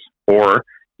virus or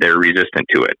they're resistant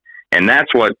to it. And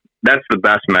that's the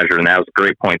best measure. And that was a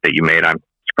great point that you made. I'm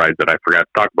surprised that I forgot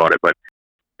to talk about it, but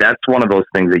that's one of those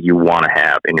things that you want to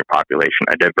have in your population,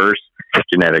 a diverse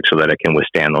genetic so that it can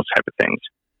withstand those type of things.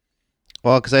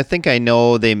 Well, because I think I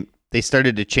know they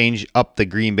started to change up the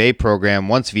Green Bay program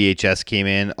once VHS came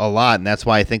in a lot, and that's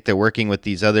why I think they're working with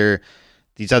these other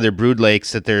brood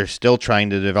lakes that they're still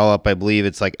trying to develop. I believe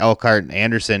it's like Elkhart and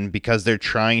Anderson, because they're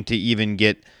trying to even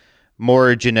get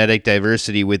more genetic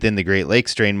diversity within the Great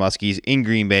Lakes strain muskies in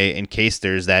Green Bay in case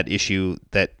there's that issue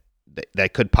that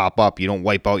could pop up. You don't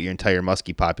wipe out your entire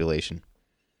muskie population.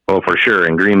 Well, for sure.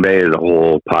 And Green Bay is a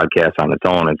whole podcast on its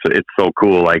own. It's so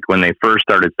cool. Like when they first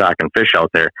started stocking fish out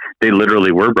there, they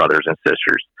literally were brothers and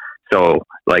sisters. So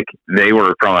like they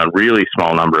were from a really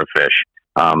small number of fish,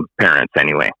 parents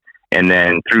anyway. And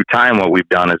then through time, what we've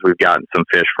done is we've gotten some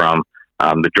fish from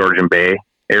the Georgian Bay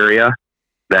area.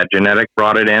 That genetic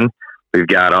brought it in. We've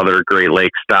got other Great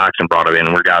Lakes stocks and brought it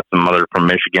in. We got some other from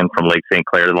Michigan, from Lake St.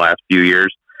 Clair the last few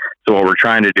years. So what we're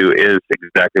trying to do is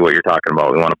exactly what you're talking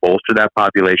about. We want to bolster that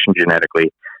population genetically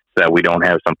so that we don't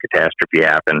have some catastrophe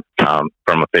happen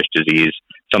from a fish disease,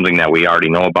 something that we already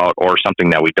know about or something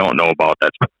that we don't know about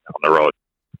that's down the road.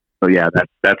 So yeah,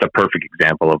 that's a perfect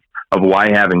example of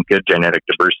why having good genetic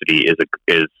diversity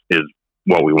is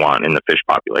what we want in the fish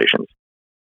populations.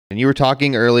 And you were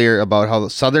talking earlier about how the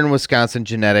southern Wisconsin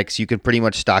genetics, you can pretty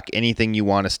much stock anything you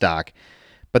want to stock.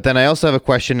 But then I also have a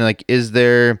question, like, is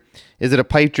it a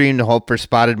pipe dream to hope for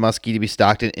spotted muskie to be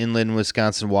stocked in inland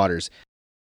Wisconsin waters?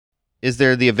 Is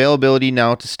there the availability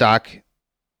now to stock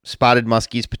spotted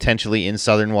muskies potentially in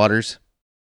southern waters?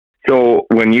 So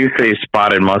when you say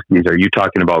spotted muskies, are you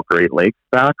talking about Great Lakes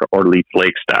stock or Leech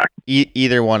Lake stock?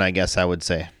 Either one, I guess I would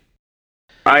say.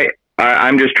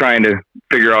 I'm just trying to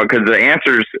figure out, because the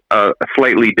answer's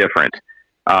slightly different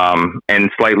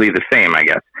and slightly the same, I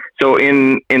guess. So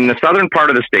in the southern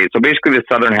part of the state, so basically the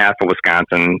southern half of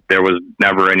Wisconsin, there was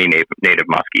never any native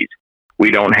muskies. We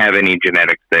don't have any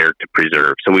genetics there to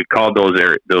preserve. So we've called those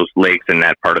lakes in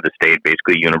that part of the state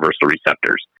basically universal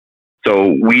receptors.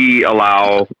 So we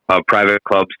allow private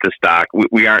clubs to stock.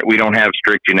 We don't have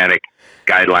strict genetic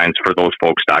guidelines for those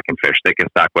folks stocking fish. They can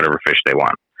stock whatever fish they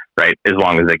want, right? As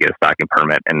long as they get a stocking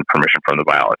permit and permission from the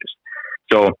biologist.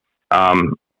 So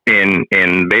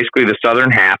in basically the southern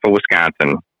half of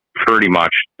Wisconsin, pretty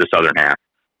much the southern half,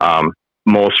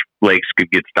 most lakes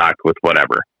could get stocked with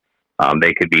whatever.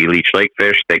 They could be Leech Lake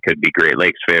fish, they could be Great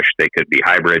Lakes fish, they could be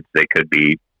hybrids, they could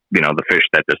be, the fish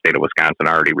that the state of Wisconsin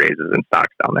already raises and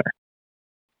stocks down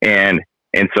there.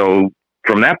 And so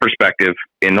from that perspective,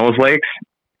 in those lakes,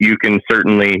 you can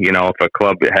certainly, if a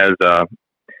club has a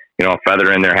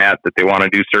feather in their hat that they want to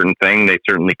do certain thing, they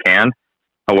certainly can.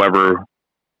 However,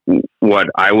 what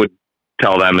I would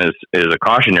tell them is a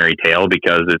cautionary tale,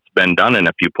 because it's been done in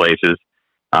a few places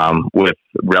with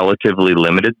relatively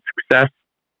limited success.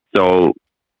 So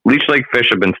Leech Lake fish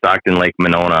have been stocked in Lake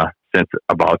Monona since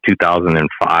about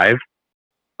 2005.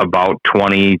 About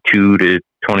 22 to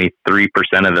 23%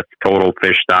 of the total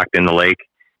fish stocked in the lake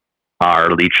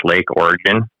are Leech Lake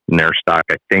origin, and they're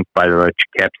stocked, I think, by the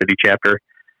Cap City chapter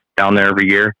down there every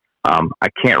year. I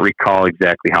can't recall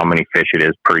exactly how many fish it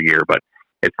is per year, but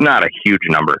it's not a huge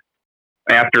number.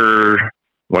 After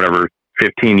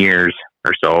 15 years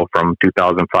or so, from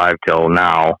 2005 till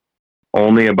now,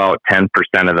 only about 10%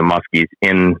 of the muskies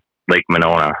in Lake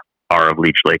Monona are of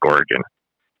Leech Lake origin.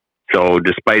 So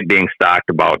despite being stocked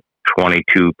about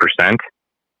 22%,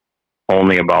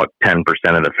 only about 10%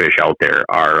 of the fish out there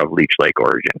are of Leech Lake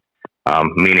origin,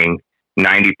 meaning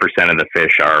 90% of the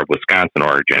fish are of Wisconsin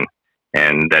origin.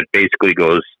 And that basically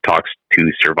talks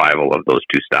to survival of those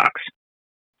two stocks.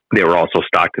 They were also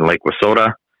stocked in Lake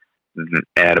Wissota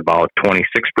at about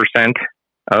 26%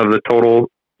 of the total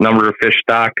number of fish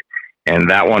stocked. And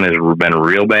that one has been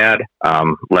real bad,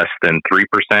 less than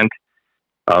 3%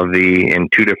 in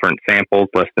two different samples,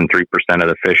 less than 3% of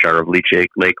the fish are of Leech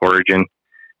Lake origin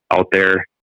out there.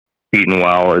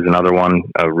 Eatonwell is another one,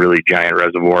 a really giant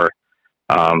reservoir.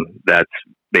 That's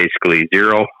basically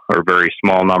zero or very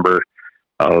small number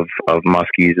of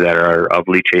muskies that are of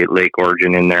Leech Lake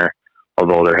origin in there.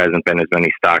 although there hasn't been as many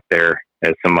stocked there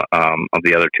as some of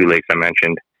the other two lakes I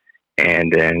mentioned.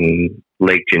 And then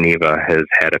Lake Geneva has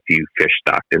had a few fish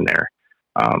stocked in there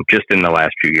just in the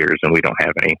last few years, and we don't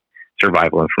have any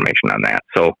survival information on that.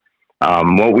 So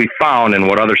what we found and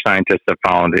what other scientists have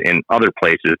found in other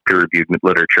places, peer-reviewed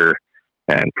literature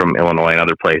and from Illinois and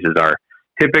other places, are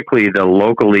typically the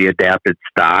locally adapted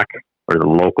stock or the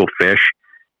local fish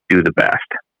do the best.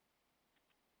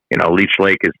 You know, Leech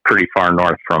Lake is pretty far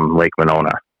north from Lake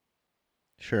Monona.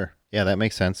 Sure. Yeah, that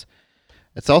makes sense.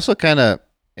 It's also kind of,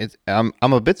 I'm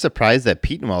a bit surprised that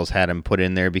Petenwell's had him put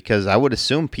in there, because I would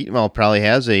assume Petenwell probably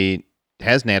has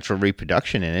natural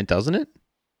reproduction in it, doesn't it?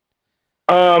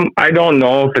 I don't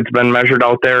know if it's been measured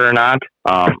out there or not.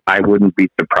 I wouldn't be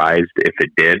surprised if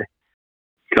it did.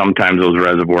 Sometimes those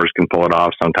reservoirs can pull it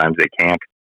off. Sometimes they can't.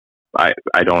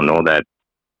 I don't know that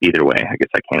either way. I guess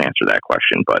I can't answer that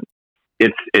question, but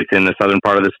it's in the southern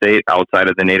part of the state outside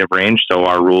of the native range. So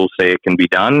our rules say it can be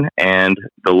done. And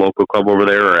the local club over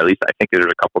there, or at least I think there's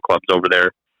a couple clubs over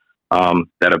there,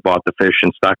 that have bought the fish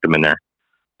and stocked them in there.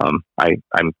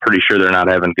 I'm pretty sure they're not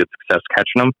having good success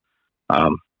catching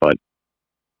them. But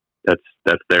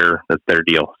that's their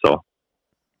deal. So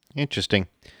interesting.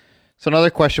 So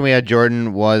another question we had,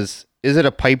 Jordan, was, is it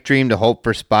a pipe dream to hope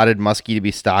for spotted muskie to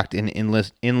be stocked in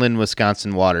inland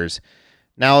Wisconsin waters?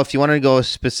 Now, if you want to go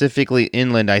specifically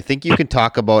inland, I think you can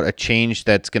talk about a change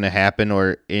that's going to happen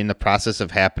or in the process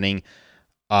of happening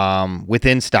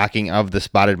within stocking of the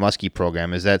spotted muskie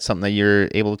program. Is that something that you're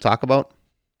able to talk about?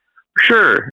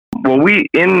 Sure. Well, we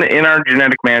in our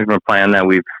genetic management plan that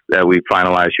we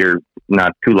finalized here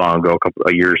not too long ago,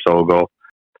 a year or so ago,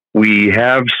 we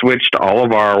have switched all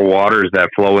of our waters that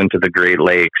flow into the Great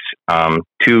Lakes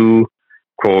to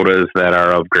quotas that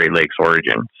are of Great Lakes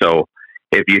origin. So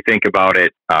if you think about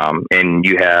it, and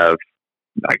you have,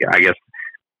 I guess,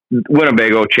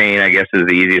 Winnebago chain, I guess, is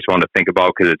the easiest one to think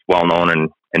about because it's well known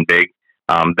and big.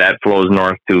 That flows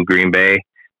north to Green Bay.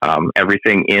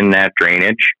 Everything in that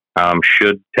drainage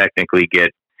should technically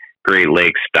get Great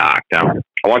Lakes stocked. Now,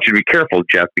 I want you to be careful,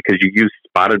 Jeff, because you used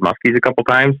spotted muskies a couple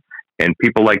times, and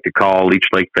people like to call Leech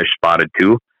Lake fish spotted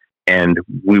too. And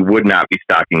we would not be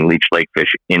stocking Leech Lake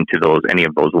fish into any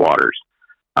of those waters.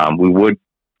 We would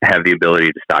have the ability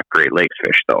to stock Great Lakes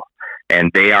fish though,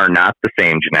 and they are not the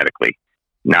same genetically,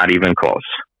 not even close.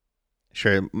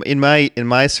 Sure. In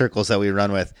my circles that we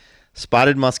run with,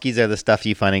 spotted muskies are the stuff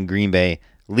you find in Green Bay.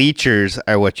 Leechers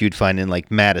are what you'd find in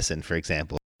like Madison, for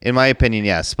example. In my opinion,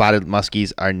 yeah, spotted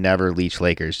muskies are never Leech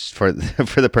Lakers for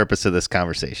the purpose of this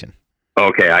conversation.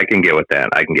 Okay, I can get with that.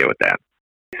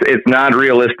 It's not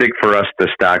realistic for us to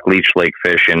stock Leech Lake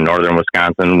fish in northern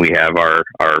Wisconsin. We have our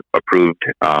approved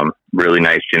really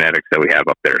nice genetics that we have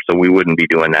up there, so we wouldn't be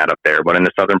doing that up there. But in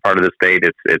the southern part of the state,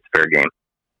 it's fair game.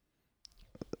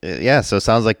 Yeah, so it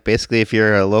sounds like basically if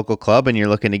you're a local club and you're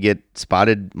looking to get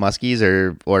spotted muskies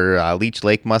or Leech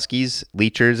Lake muskies,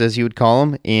 leechers as you would call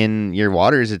them, in your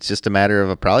waters, it's just a matter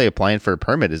of probably applying for a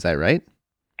permit. Is that right?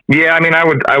 Yeah, I mean,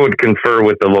 I would confer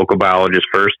with the local biologist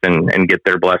first and get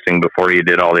their blessing before you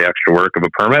did all the extra work of a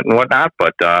permit and whatnot.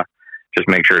 But just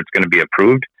make sure it's going to be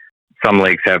approved. Some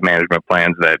lakes have management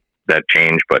plans that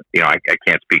change, but I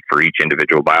can't speak for each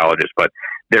individual biologist. But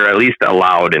they're at least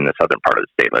allowed in the southern part of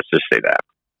the state. Let's just say that.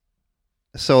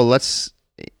 So it's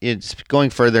going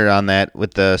further on that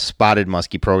with the spotted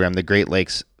muskie program, the Great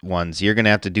Lakes ones. You're going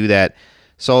to have to do that.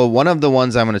 So one of the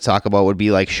ones I'm going to talk about would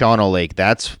be like Shawano Lake.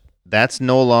 That's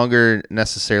no longer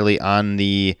necessarily on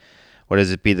the,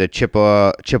 the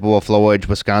Chippewa Flowage,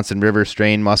 Wisconsin River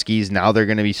strain muskies. Now they're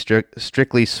going to be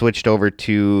strictly switched over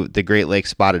to the Great Lakes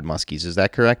spotted muskies. Is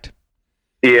that correct?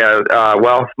 Yeah,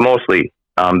 well, mostly.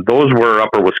 Those were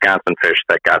upper Wisconsin fish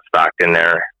that got stocked in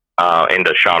there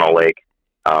into Shawano Lake.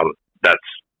 That's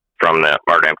from the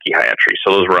Art Emke hatchery.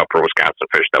 So those were upper Wisconsin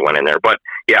fish that went in there. But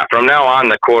yeah, from now on,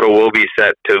 the quota will be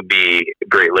set to be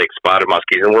Great Lakes spotted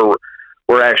muskies, and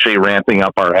we're actually ramping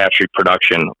up our hatchery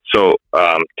production so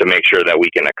to make sure that we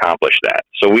can accomplish that.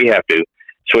 So we have to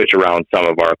switch around some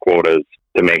of our quotas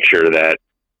to make sure that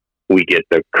we get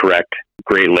the correct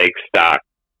Great Lakes stock.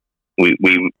 We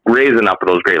raise enough of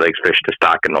those Great Lakes fish to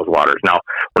stock in those waters. Now,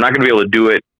 we're not going to be able to do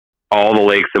it all the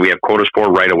lakes that we have quotas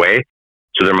for right away.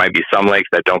 So there might be some lakes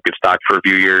that don't get stocked for a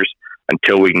few years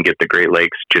until we can get the Great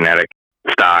Lakes genetic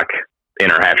stock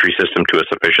in our hatchery system to a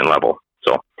sufficient level.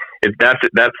 So that's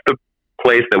the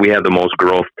place that we have the most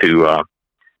growth to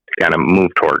kind of move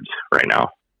towards right now.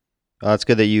 Well, it's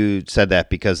good that you said that,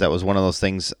 because that was one of those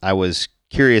things I was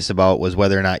curious about, was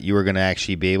whether or not you were going to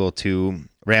actually be able to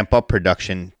ramp up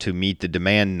production to meet the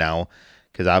demand now.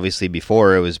 Because obviously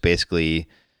before it was basically,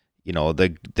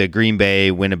 the Green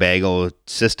Bay, Winnebago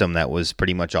system that was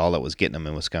pretty much all that was getting them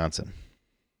in Wisconsin.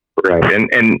 Right.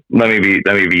 And let me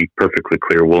be perfectly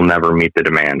clear. We'll never meet the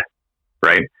demand,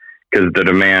 right? Because the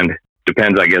demand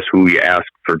depends, I guess, who you ask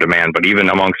for demand. But even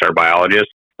amongst our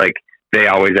biologists, like, they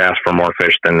always ask for more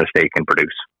fish than the state can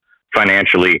produce,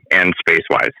 financially and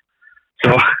space-wise.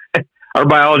 So our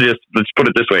biologists, let's put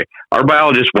it this way, our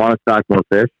biologists want to stock more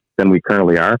fish than we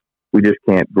currently are. We just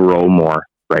can't grow more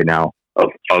right now of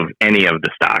any of the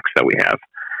stocks that we have.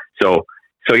 So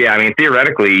yeah, I mean,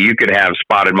 theoretically, you could have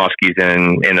spotted muskies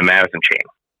in the Madison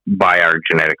chain by our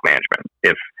genetic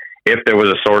management. If there was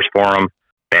a source for them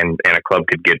and a club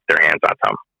could get their hands on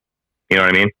some. You know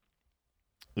what I mean?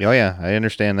 Oh, yeah, I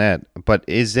understand that. But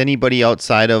is anybody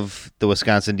outside of the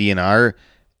Wisconsin DNR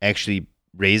actually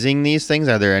raising these things?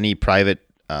 Are there any private,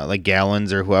 like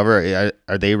Gallons or whoever,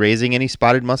 are they raising any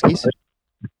spotted muskies?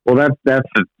 Well, that's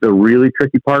the really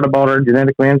tricky part about our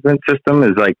genetic management system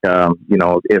is, like,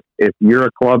 if you're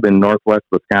a club in Northwest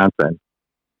Wisconsin,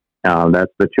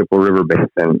 that's the Chippewa River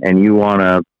Basin, and you want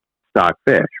to stock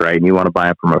fish, right? And you want to buy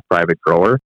them from a private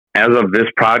grower. As of this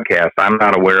podcast, I'm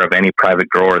not aware of any private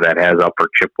grower that has upper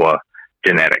Chippewa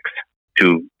genetics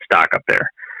to stock up there.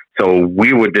 So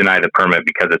we would deny the permit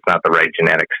because it's not the right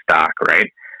genetic stock, right?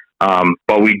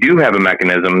 But we do have a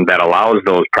mechanism that allows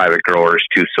those private growers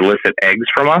to solicit eggs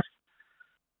from us.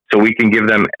 So we can give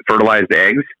them fertilized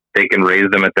eggs. They can raise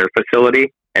them at their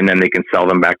facility, and then they can sell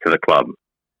them back to the club,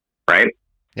 right?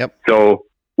 Yep. So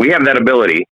we have that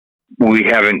ability. We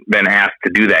haven't been asked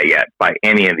to do that yet by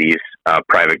any of these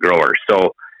private growers.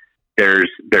 So there's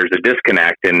a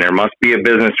disconnect, and there must be a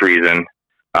business reason.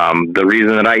 The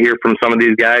reason that I hear from some of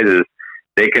these guys is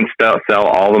they can still sell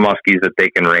all the muskies that they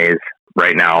can raise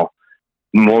right now,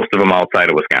 most of them outside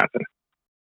of Wisconsin.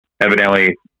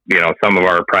 Evidently, some of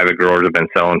our private growers have been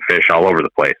selling fish all over the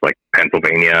place, like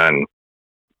Pennsylvania and,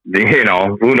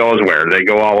 who knows where. They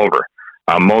go all over,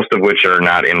 most of which are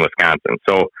not in Wisconsin.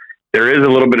 So there is a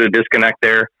little bit of disconnect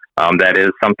there. That is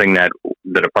something that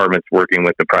the department's working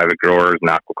with the private growers and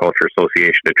Aquaculture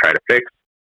Association to try to fix.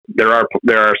 There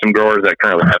are some growers that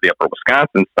currently have the upper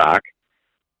Wisconsin stock,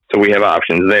 so we have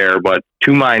options there. But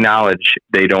to my knowledge,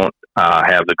 they don't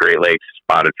have the Great Lakes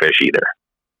spotted fish either.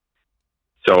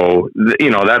 So,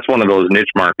 that's one of those niche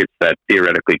markets that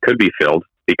theoretically could be filled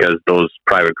because those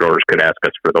private growers could ask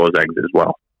us for those eggs as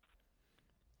well.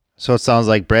 So it sounds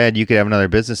like, Brad, you could have another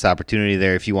business opportunity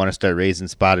there if you want to start raising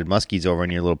spotted muskies over in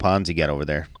your little ponds you got over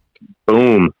there.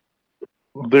 Boom.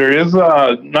 There is,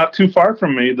 not too far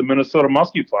from me, the Minnesota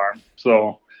Muskie Farm.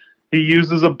 So he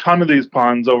uses a ton of these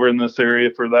ponds over in this area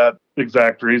for that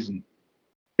exact reason.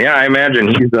 Yeah, I imagine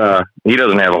he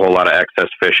doesn't have a whole lot of excess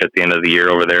fish at the end of the year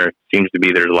over there. It seems to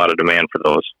be there's a lot of demand for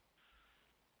those.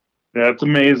 Yeah, it's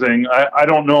amazing. I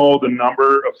don't know the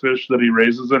number of fish that he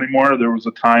raises anymore. There was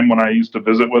a time when I used to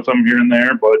visit with him here and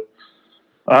there, but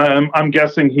I'm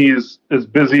guessing he's as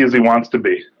busy as he wants to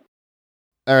be.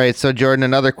 All right, so Jordan,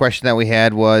 another question that we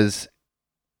had was,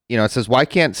 it says, why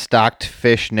can't stocked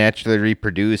fish naturally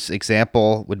reproduce?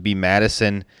 Example would be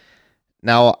Madison.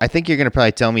 Now, I think you're going to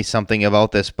probably tell me something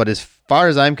about this, but as far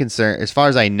as I'm concerned, as far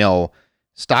as I know,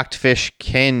 stocked fish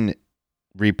can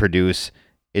reproduce.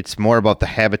 It's more about the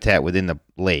habitat within the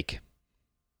lake.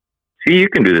 See, you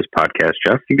can do this podcast,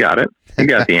 Jeff. You got it. You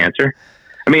got the answer.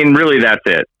 I mean, really, that's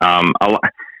it.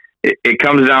 It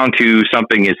comes down to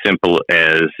something as simple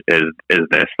as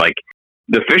this. Like,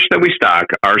 the fish that we stock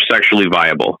are sexually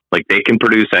viable. Like, they can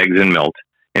produce eggs and milk.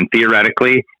 And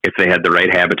theoretically, if they had the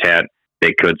right habitat,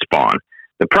 they could spawn.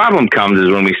 The problem comes is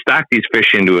when we stock these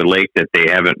fish into a lake that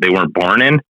they weren't born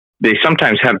in, they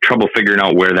sometimes have trouble figuring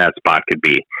out where that spot could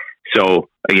be. So,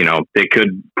 they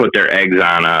could put their eggs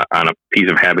on a piece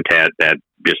of habitat that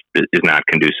just is not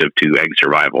conducive to egg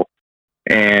survival.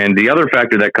 And the other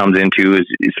factor that comes into is,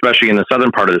 especially in the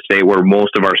southern part of the state where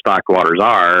most of our stock waters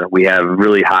are, we have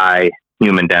really high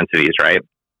human densities, right?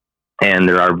 And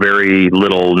there are very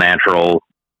little natural,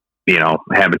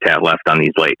 habitat left on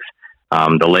these lakes.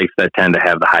 The lakes that tend to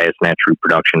have the highest natural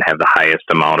reproduction have the highest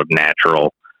amount of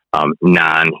natural,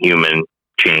 non-human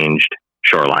changed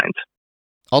shorelines.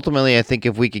 Ultimately, I think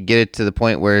if we could get it to the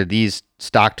point where these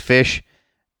stocked fish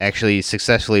actually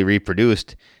successfully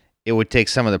reproduced, it would take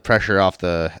some of the pressure off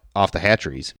the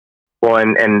hatcheries. Well,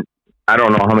 and I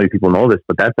don't know how many people know this,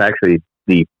 but that's actually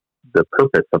the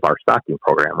purpose of our stocking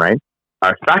program, right?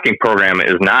 Our stocking program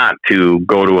is not to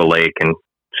go to a lake and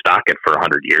stock it for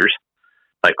 100 years.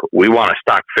 Like, we want to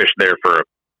stock fish there for a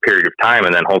period of time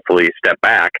and then hopefully step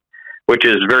back, which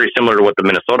is very similar to what the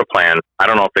Minnesota plan, I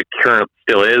don't know if it currently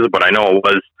still is, but I know it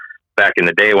was back in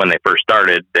the day when they first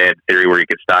started, they had a theory where you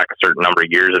could stock a certain number of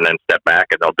years and then step back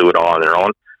and they'll do it all on their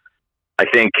own.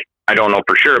 I don't know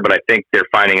for sure, but I think they're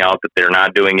finding out that they're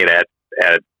not doing it at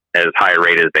as high a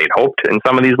rate as they'd hoped in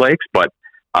some of these lakes. But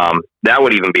that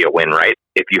would even be a win, right?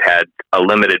 If you had a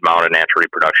limited amount of natural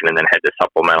reproduction and then had to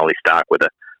supplementally stock with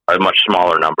a much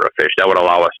smaller number of fish, that would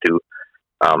allow us to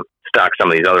stock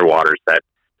some of these other waters that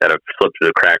have slipped through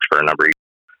the cracks for a number of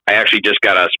years. I actually just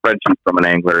got a spreadsheet from an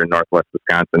angler in northwest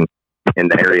Wisconsin in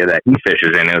the area that he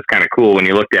fishes in. It was kind of cool when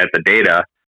you looked at the data,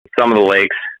 some of the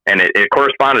lakes, and it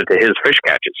corresponded to his fish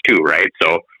catches too, right?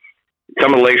 So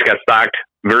some of the lakes got stocked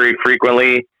very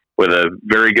frequently with a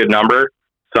very good number.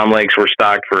 Some lakes were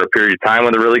stocked for a period of time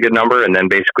with a really good number and then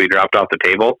basically dropped off the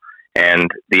table. And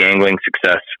the angling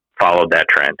success followed that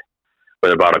trend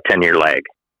with about a 10-year lag.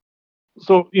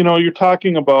 So, you're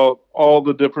talking about all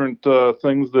the different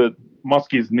things that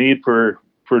muskies need for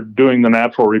doing the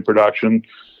natural reproduction.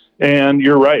 And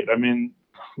you're right. I mean,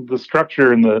 the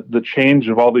structure and the change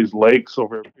of all these lakes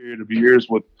over a period of years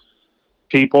with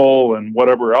people and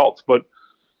whatever else. But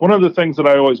one of the things that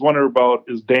I always wonder about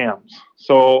is dams.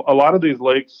 So a lot of these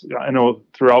lakes, I know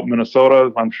throughout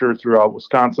Minnesota, I'm sure throughout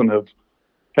Wisconsin, have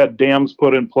had dams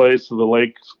put in place so the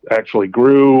lakes actually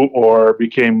grew or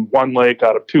became one lake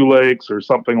out of two lakes or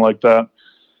something like that.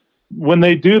 When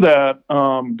they do that,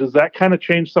 does that kind of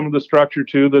change some of the structure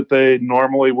too that they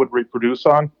normally would reproduce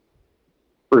on?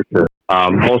 For sure.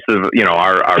 Most of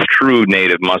our true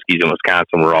native muskies in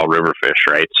Wisconsin were all river fish,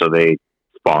 right? So they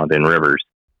spawned in rivers,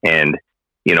 and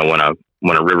when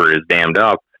a river is dammed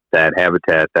up, that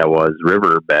habitat that was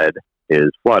riverbed is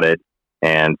flooded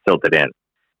and silted in.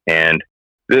 And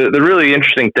the really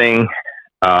interesting thing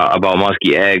about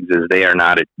muskie eggs is they are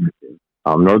not adhesive.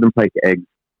 Northern pike eggs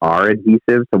are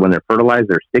adhesive, so when they're fertilized,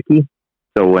 they're sticky.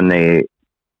 So when the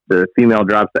female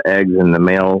drops the eggs and the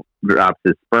male drops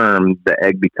his sperm, the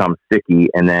egg becomes sticky,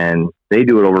 and then they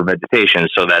do it over vegetation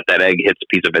so that egg hits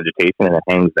a piece of vegetation and it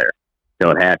hangs there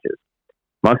till it hatches.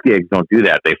 Muskie eggs don't do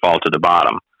that. They fall to the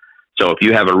bottom. So if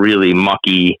you have a really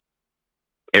mucky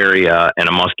area and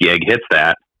a muskie egg hits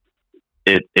that,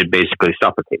 it basically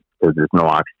suffocates because there's no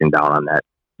oxygen down on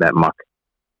that muck.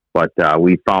 But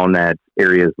we found that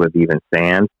areas with even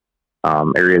sand,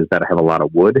 areas that have a lot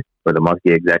of wood, where the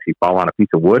muskie eggs actually fall on a piece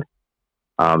of wood,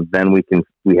 then we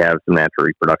have some natural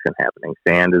reproduction happening.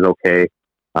 Sand is okay.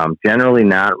 Generally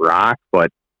not rock,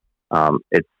 but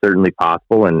it's certainly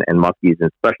possible. And muskies,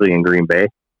 especially in Green Bay,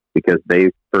 because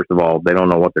first of all, they don't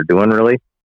know what they're doing really.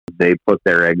 They put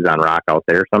their eggs on rock out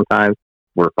there sometimes.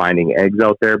 We're finding eggs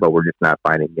out there, but we're just not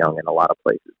finding young in a lot of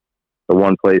places. The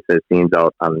one place that seems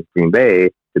out on Green Bay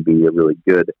to be a really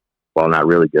good, well, not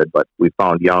really good, but we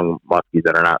found young muskies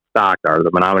that are not stocked are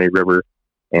the Menominee River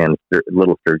and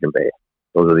Little Sturgeon Bay.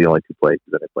 Those are the only two places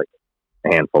that it's like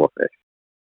a handful of fish.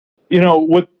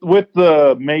 With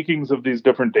the makings of these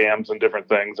different dams and different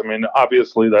things, I mean,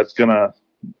 obviously that's going to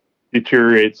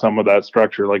deteriorate some of that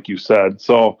structure, like you said.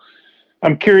 So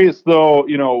I'm curious, though,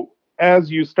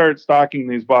 as you start stocking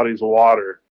these bodies of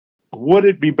water, would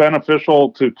it be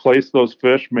beneficial to place those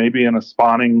fish maybe in a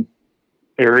spawning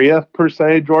area per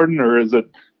se, Jordan, or is it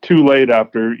too late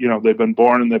after, they've been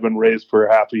born and they've been raised for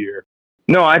half a year?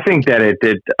 No, I think that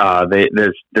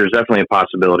there's definitely a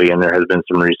possibility, and there has been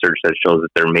some research that shows that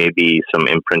there may be some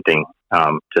imprinting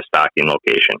to stocking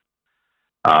location.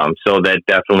 So that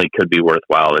definitely could be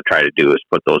worthwhile to try to do, is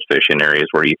put those fish in areas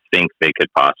where you think they could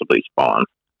possibly spawn.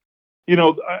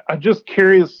 I'm just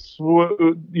curious,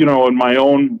 in my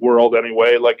own world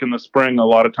anyway, like in the spring, a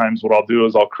lot of times what I'll do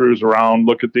is I'll cruise around,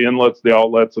 look at the inlets, the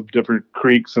outlets of different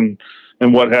creeks and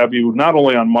what have you, not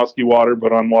only on musky water,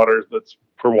 but on water that's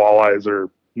for walleyes or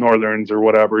northerns or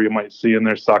whatever you might see in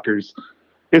their suckers.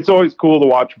 It's always cool to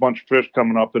watch a bunch of fish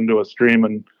coming up into a stream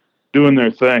and doing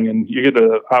their thing, and you get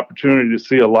an opportunity to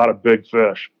see a lot of big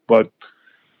fish. But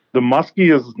the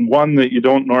muskie is one that you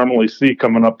don't normally see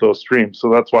coming up those streams,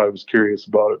 so that's why I was curious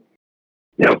about it.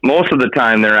 Yeah, most of the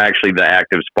time, they're actually, the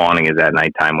active spawning is at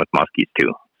nighttime with muskies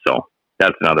too. So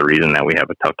that's another reason that we have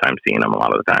a tough time seeing them a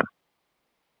lot of the time.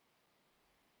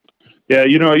 Yeah,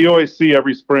 you always see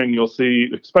every spring, you'll see,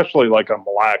 especially like on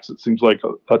Mille Lacs, it seems like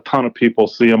a ton of people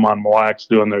see them on Mille Lacs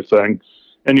doing their thing.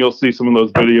 And you'll see some of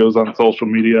those videos on social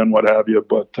media and what have you.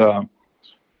 But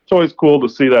it's always cool to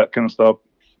see that kind of stuff.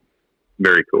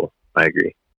 Very cool. I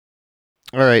agree.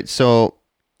 All right. So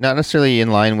not necessarily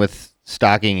in line with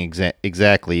stocking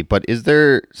exactly, but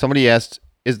somebody asked,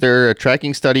 is there a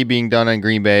tracking study being done on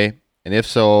Green Bay? And if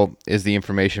so, is the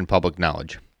information public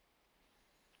knowledge?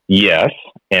 Yes.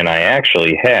 And I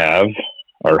actually had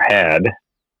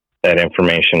that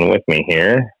information with me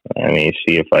here. Let me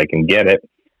see if I can get it.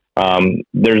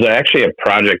 There's actually a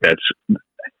project that's,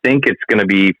 I think it's going to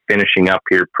be finishing up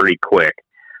here pretty quick.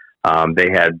 They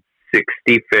had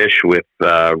 60 fish with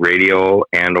radio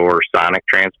and or sonic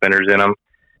transmitters in them.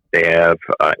 They have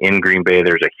in Green Bay,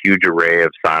 there's a huge array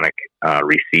of sonic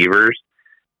receivers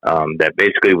that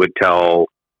basically would tell,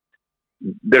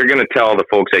 they're going to tell the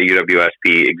folks at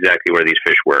UWSP exactly where these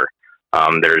fish were.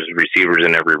 There's receivers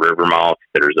in every river mouth.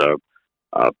 There's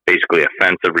basically a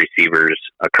fence of receivers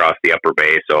across the upper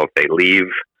bay. So if they leave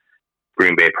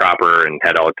Green Bay proper and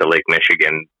head out to Lake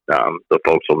Michigan, the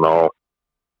folks will know,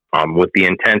 with the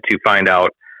intent to find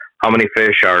out how many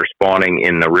fish are spawning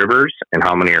in the rivers and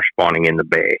how many are spawning in the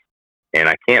bay. And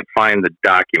I can't find the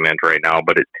document right now,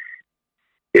 but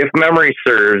if memory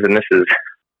serves, and this is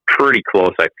pretty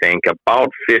close, I think, about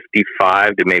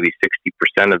 55 to maybe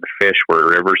 60% of the fish were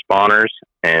river spawners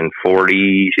and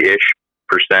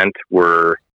 40-ish%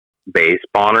 were bay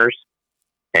spawners.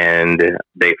 And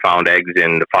they found eggs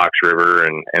in the Fox River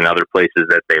and other places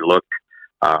that they looked.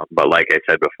 But like I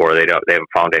said before, they haven't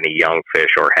found any young fish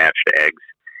or hatched eggs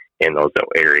in those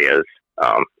areas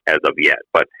as of yet.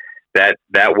 But that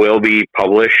will be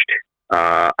published,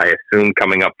 I assume,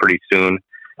 coming up pretty soon.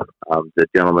 The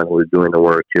gentleman who was doing the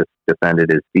work just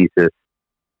defended his thesis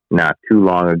not too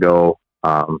long ago.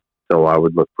 So I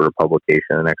would look for a publication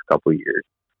in the next couple of years.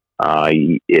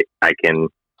 I can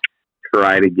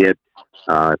try to get,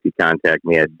 if you contact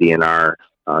me at DNR,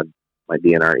 my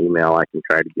DNR email, I can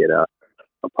try to get a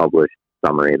published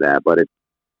summary of that. But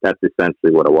that's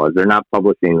essentially what it was. They're not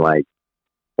publishing like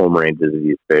home ranges of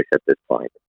these fish at this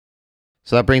point.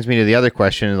 So that brings me to the other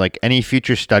question, like any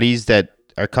future studies that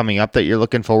are coming up that you're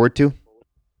looking forward to?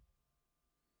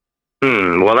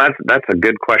 Well, that's a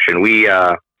good question. We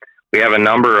have a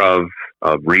number of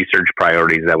research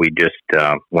priorities that we just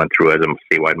went through as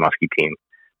a statewide muskie team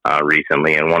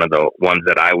recently, and one of the ones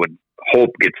that I would hope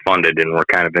gets funded, and we're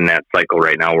kind of in that cycle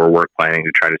right now. We're work planning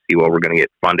to try to see what we're going to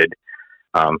get funded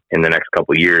in the next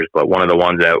couple of years. But one of the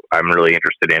ones that I'm really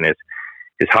interested in is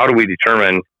how do we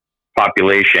determine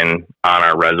population on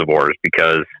our reservoirs,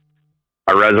 because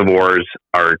our reservoirs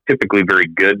are typically very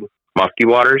good muskie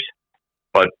waters,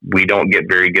 but we don't get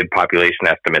very good population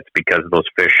estimates because those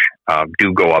fish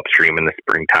do go upstream in the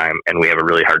springtime, and we have a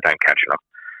really hard time catching them.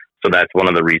 So that's one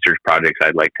of the research projects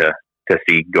I'd like to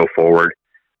see go forward.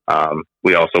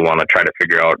 We also want to try to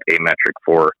figure out a metric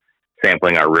for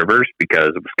sampling our rivers,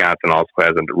 because Wisconsin also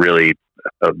has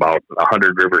about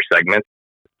 100 river segments.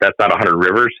 That's not 100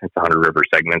 rivers, it's 100 river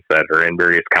segments that are in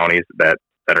various counties that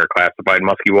are classified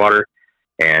musky water.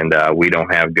 And we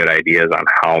don't have good ideas on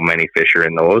how many fish are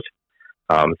in those.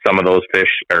 Some of those fish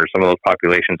or some of those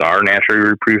populations are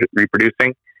naturally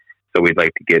reproducing. So we'd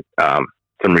like to get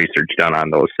some research done on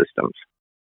those systems.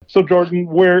 So Jordan,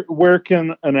 where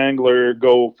can an angler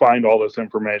go find all this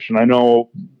information? I know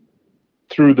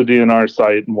through the DNR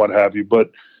site and what have you,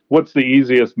 but what's the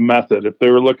easiest method? If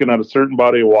they were looking at a certain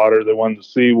body of water, they wanted to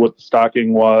see what the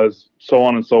stocking was, so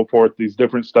on and so forth, these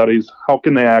different studies, how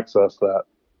can they access that?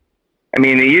 I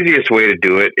mean, the easiest way to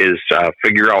do it is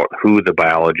figure out who the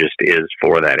biologist is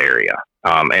for that area.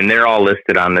 And they're all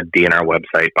listed on the DNR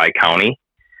website by county.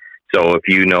 So if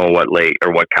you know what lake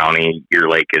or what county your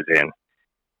lake is in,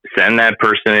 send that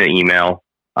person an email,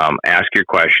 ask your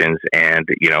questions, and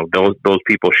those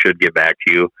people should get back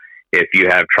to you. If you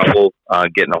have trouble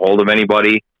getting a hold of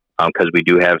anybody, because we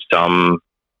do have some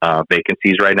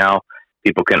vacancies right now,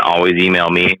 people can always email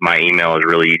me. My email is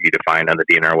really easy to find on the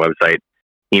DNR website.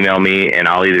 Email me, and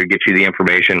I'll either get you the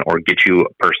information or get you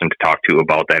a person to talk to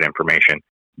about that information.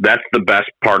 That's the best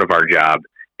part of our job,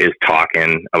 is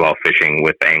talking about fishing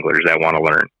with anglers that want to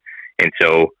learn. And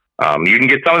so you can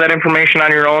get some of that information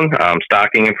on your own.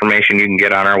 Stocking information you can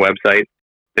get on our website,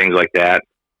 things like that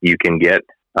you can get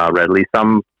readily.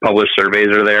 Some published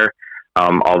surveys are there,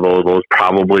 although those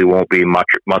probably won't be much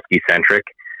muskie-centric,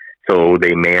 so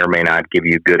they may or may not give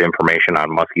you good information on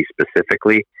muskie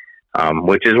specifically.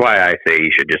 Which is why I say you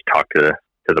should just talk to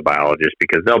the biologist,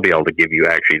 because they'll be able to give you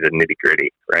actually the nitty gritty,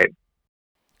 right?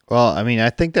 Well, I mean, I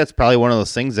think that's probably one of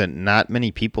those things that not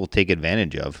many people take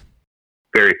advantage of.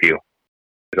 Very few.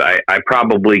 I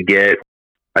probably get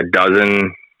a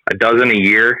dozen a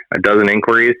year, a dozen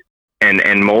inquiries,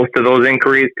 and most of those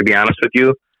inquiries, to be honest with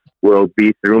you, will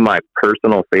be through my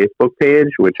personal Facebook page,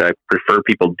 which I prefer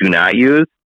people do not use.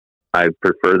 I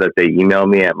prefer that they email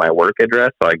me at my work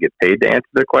address so I get paid to answer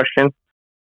their question.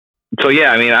 So,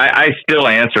 yeah, I mean, I still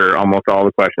answer almost all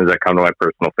the questions that come to my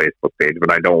personal Facebook page,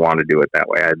 but I don't want to do it that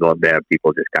way. I'd love to have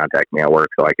people just contact me at work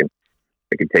so I can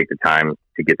take the time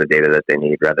to get the data that they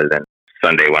need, rather than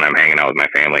Sunday when I'm hanging out with my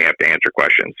family, I have to answer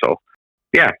questions. So,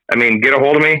 yeah, I mean, get a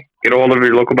hold of me, get a hold of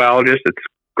your local biologist. It's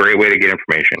great way to get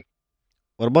information.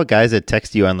 What about guys that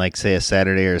text you on, like, say, a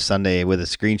Saturday or a Sunday with a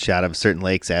screenshot of certain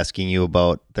lakes asking you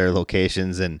about their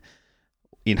locations and,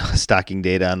 stocking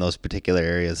data on those particular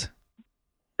areas?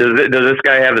 Does this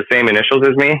guy have the same initials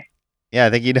as me? Yeah, I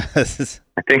think he does.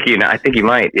 I think he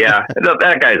might. Yeah,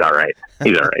 that guy's all right.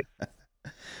 He's all right.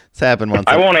 It's happened once.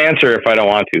 I won't answer if I don't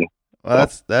want to. Well,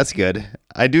 that's good.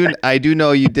 I do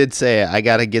know you did say I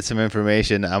got to get some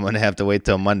information. I'm going to have to wait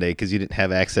till Monday because you didn't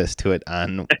have access to it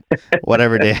on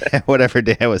whatever day I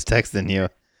was texting you.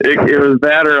 It was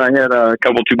bad, or I had a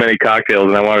couple too many cocktails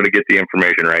and I wanted to get the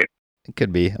information right. It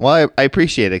could be. Well, I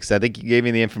appreciate it because I think you gave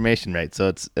me the information right, so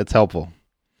it's helpful.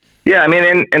 Yeah, I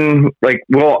mean,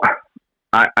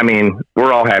 I mean,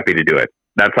 we're all happy to do it.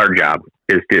 That's our job,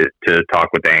 is to talk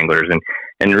with the anglers.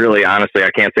 And really, honestly, I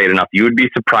can't say it enough. You would be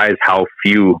surprised how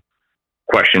few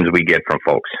questions we get from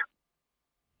folks.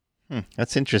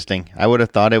 That's interesting. I would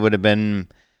have thought it would have been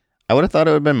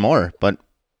more, but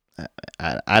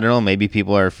I don't know. Maybe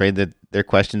people are afraid that their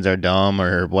questions are dumb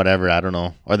or whatever. I don't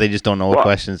know. Or they just don't know what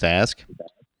questions to ask.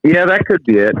 Yeah, that could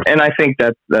be it. And I think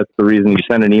that's the reason you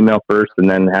send an email first and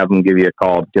then have them give you a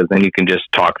call, because then you can just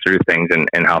talk through things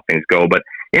and how things go. But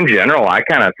in general, I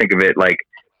kind of think of it like,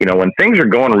 when things are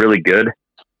going really good,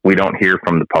 we don't hear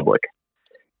from the public.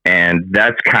 And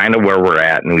that's kind of where we're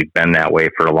at. And we've been that way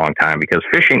for a long time, because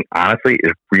fishing, honestly,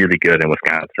 is really good in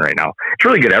Wisconsin right now. It's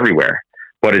really good everywhere,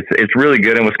 but it's really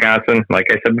good in Wisconsin. Like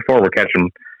I said before, we're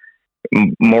catching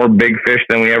more big fish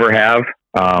than we ever have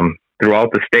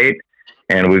throughout the state.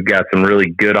 And we've got some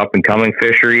really good up and coming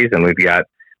fisheries, and we've got,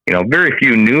 very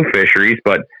few new fisheries,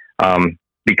 but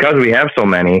because we have so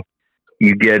many,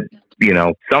 you get,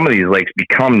 some of these lakes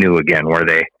become new again, where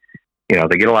they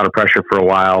get a lot of pressure for a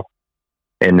while,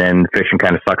 and then fishing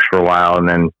kind of sucks for a while, and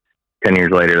then 10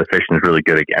 years later, the fishing is really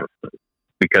good again,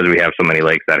 because we have so many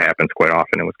lakes. That happens quite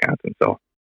often in Wisconsin. So,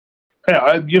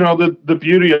 yeah, the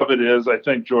beauty of it is, I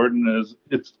think, Jordan, is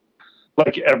it's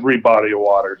like every body of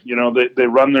water. They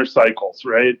run their cycles,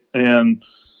 right? And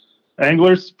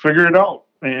anglers figure it out,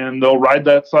 and they'll ride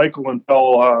that cycle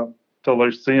until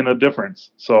they're seeing a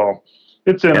difference. So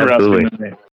it's interesting to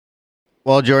me.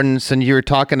 Well, Jordan, since you were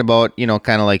talking about,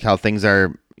 kind of like how things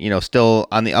are, still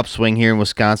on the upswing here in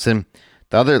Wisconsin,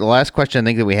 the last question I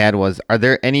think that we had was, are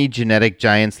there any genetic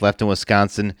giants left in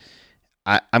Wisconsin?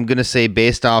 I'm going to say,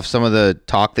 based off some of the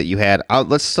talk that you had,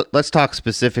 let's talk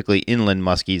specifically inland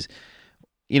muskies.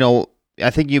 I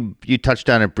think you touched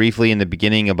on it briefly in the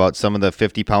beginning about some of the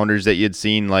 50 pounders that you'd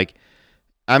seen. Like,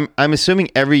 I'm assuming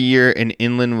every year in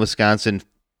inland Wisconsin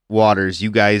waters, you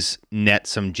guys net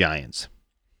some giants.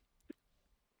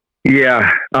 Yeah.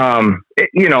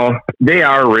 They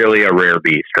are really a rare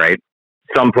beast, right?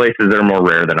 Some places they're more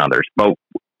rare than others, but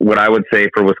what I would say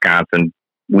for Wisconsin,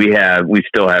 we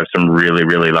still have some really,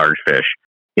 really large fish.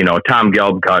 Tom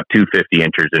Gelb caught 250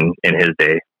 inches in his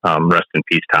day. Rest in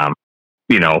peace, Tom.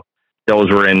 Those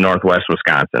were in Northwest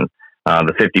Wisconsin.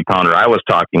 The 50 pounder I was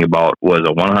talking about was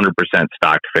a 100%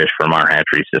 stocked fish from our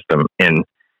hatchery system in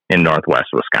Northwest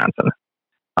Wisconsin,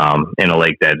 in a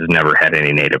lake that has never had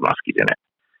any native muskies in it.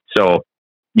 So,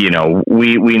 we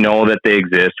know that they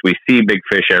exist. We see big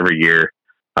fish every year.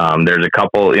 There's a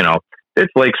couple,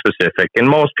 it's lake specific, and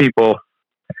most people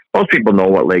know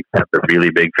what lakes have the really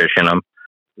big fish in them,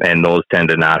 and those tend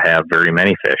to not have very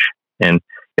many fish. And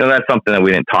that's something that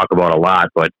we didn't talk about a lot,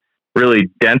 but really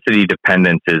density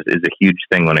dependence is a huge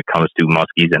thing when it comes to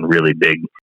muskies and really big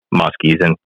muskies.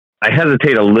 And I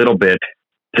hesitate a little bit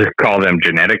to call them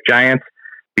genetic giants,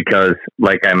 because,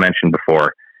 like I mentioned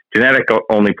before, genetic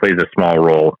only plays a small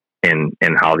role in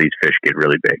how these fish get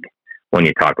really big when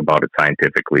you talk about it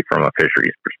scientifically from a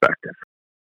fisheries perspective.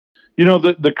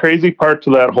 The crazy part to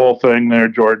that whole thing there,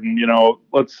 Jordan,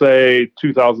 let's say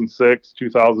 2006,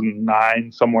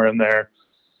 2009, somewhere in there,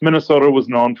 Minnesota was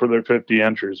known for their 50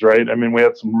 inchers, right? I mean, we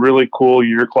had some really cool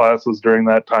year classes during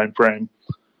that time frame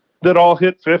that all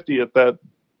hit 50 at that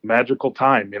magical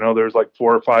time. There's like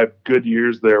 4 or 5 good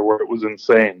years there where it was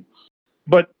insane.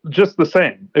 But just the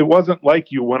same, it wasn't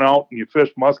like you went out and you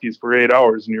fished muskies for 8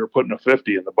 hours and you were putting a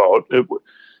 50 in the boat.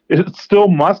 It's still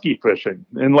muskie fishing.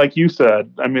 And like you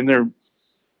said, I mean,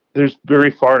 there's very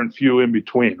far and few in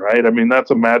between, right? I mean, that's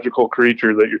a magical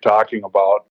creature that you're talking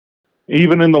about.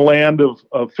 Even in the land of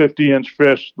 50-inch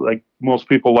fish, like most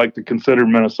people like to consider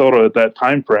Minnesota at that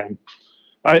time frame,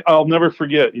 I'll never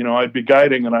forget, I'd be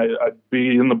guiding and I'd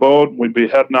be in the boat and we'd be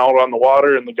heading out on the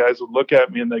water, and the guys would look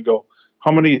at me and they go,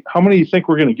 how many do you think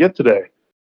we're going to get today?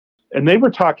 And they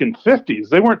were talking 50s.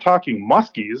 They weren't talking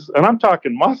muskies, and I'm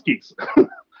talking muskies.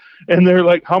 And they're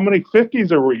like, how many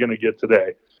 50s are we going to get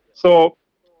today? So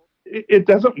it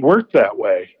doesn't work that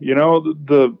way.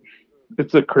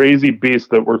 it's a crazy beast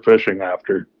that we're fishing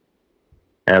after.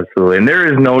 Absolutely. And there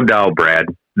is no doubt, Brad,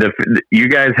 you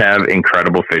guys have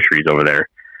incredible fisheries over there.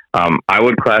 I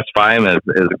would classify them as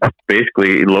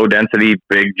basically low density,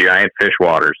 big, giant fish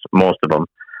waters, most of them.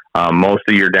 Most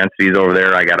of your densities over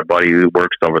there, I got a buddy who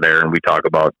works over there, and we talk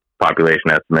about population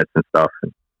estimates and stuff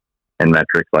and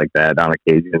metrics like that on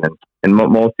occasion. And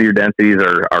most of your densities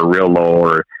are real low,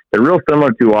 or they're real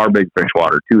similar to our big fish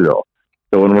water too, though.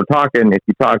 So when we're talking, if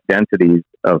you talk densities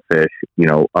of fish,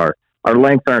 our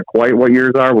lengths aren't quite what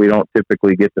yours are. We don't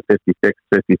typically get to 56,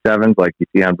 57s like you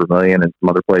see on Vermilion and some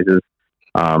other places.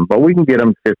 But we can get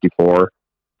them 54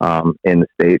 in the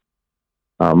state.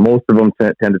 Most of them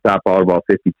tend to top out about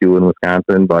 52 in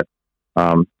Wisconsin, but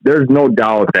there's no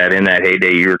doubt that in that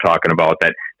heyday you were talking about,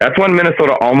 that's when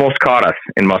Minnesota almost caught us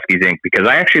in Muskies Inc. Because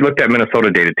I actually looked at Minnesota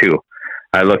data too.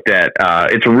 I looked at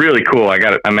it's really cool.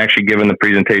 I'm actually giving the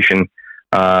presentation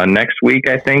next week,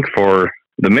 I think, for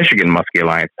the Michigan Muskie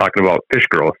Alliance, talking about fish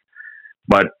growth.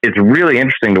 But it's really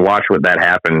interesting to watch what that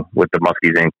happened with the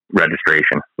Muskies Inc.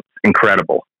 registration. It's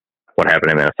incredible what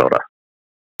happened in Minnesota.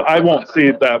 I won't see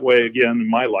it that way again in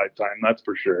my lifetime, that's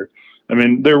for sure. I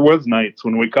mean, there was nights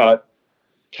when we caught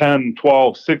 10,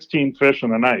 12, 16 fish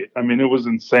in a night. I mean, it was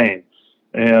insane.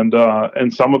 And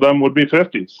some of them would be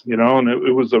 50s, and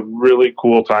it was a really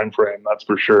cool time frame, that's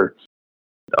for sure.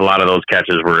 A lot of those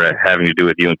catches were having to do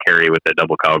with you and Carrie with the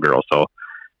double cowgirl, so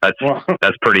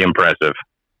that's pretty impressive.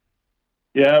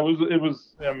 Yeah, it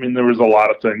was. I mean, there was a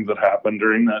lot of things that happened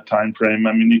during that time frame.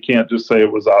 I mean, you can't just say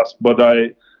it was us, but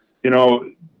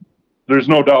there's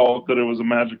no doubt that it was a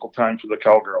magical time for the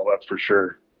cowgirl. That's for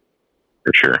sure.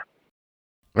 For sure.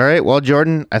 All right. Well,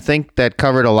 Jordan, I think that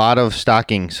covered a lot of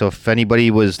stocking. So if anybody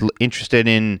was interested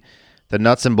in the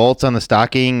nuts and bolts on the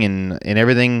stocking and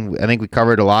everything, I think we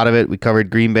covered a lot of it. We covered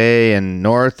Green Bay and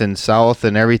North and South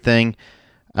and everything.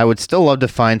 I would still love to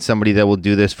find somebody that will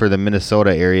do this for the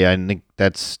Minnesota area. I think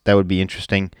that would be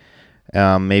interesting.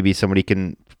 Maybe somebody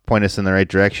can point us in the right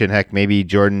direction. Heck, maybe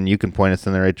Jordan, you can point us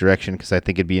in the right direction, because I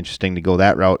think it'd be interesting to go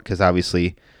that route, because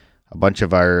obviously a bunch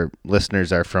of our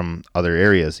listeners are from other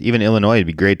areas. Even Illinois, it'd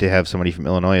be great to have somebody from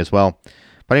Illinois as well.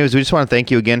 But anyways, we just want to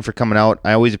thank you again for coming out.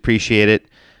 I always appreciate it.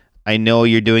 I know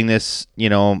you're doing this, you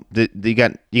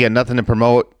got nothing to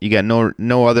promote. You got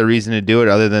no other reason to do it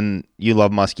other than you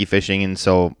love muskie fishing. And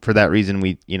so for that reason,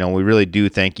 we really do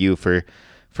thank you for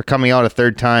coming out a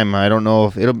third time. I don't know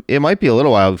if it might be a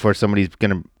little while before somebody's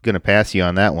going to pass you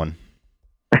on that one.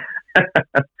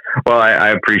 Well, I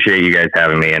appreciate you guys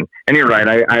having me. And you're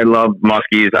right. I love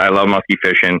muskies. I love muskie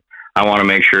fishing. I want to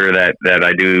make sure that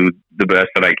I do the best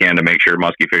that I can to make sure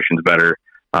muskie fishing is better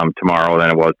tomorrow than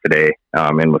it was today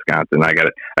in Wisconsin. I got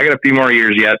a few more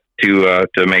years yet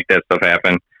to make that stuff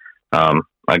happen.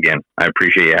 Again, I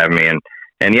appreciate you having me,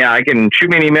 and yeah, I can shoot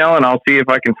me an email and I'll see if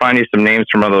I can find you some names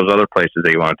from those other places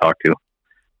that you want to talk to.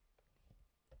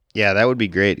 Yeah, that would be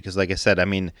great, because like I said, I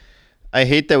mean, I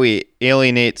hate that we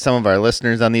alienate some of our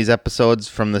listeners on these episodes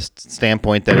from the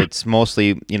standpoint that it's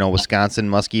mostly, Wisconsin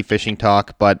muskie fishing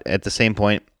talk, but at the same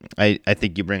point, I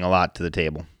think you bring a lot to the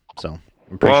table. So,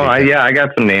 I got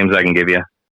some names I can give you.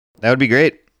 That would be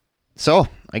great. So,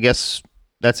 I guess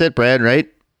that's it, Brad, right?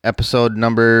 Episode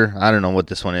number, I don't know what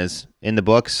this one is, in the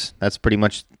books. That's pretty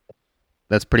much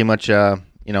a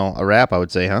wrap, I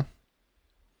would say, huh?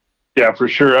 Yeah, for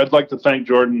sure. I'd like to thank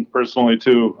Jordan personally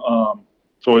too.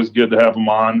 It's always good to have him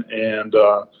on, and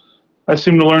I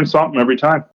seem to learn something every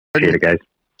time. Appreciate it, guys.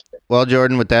 Well,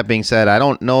 Jordan, with that being said, I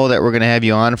don't know that we're going to have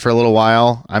you on for a little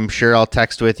while. I'm sure I'll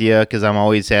text with you, because I'm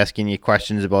always asking you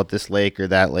questions about this lake or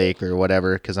that lake or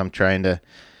whatever, because I'm trying to,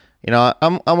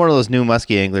 I'm one of those new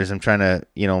muskie anglers. I'm trying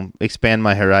to, expand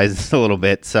my horizons a little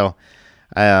bit. So,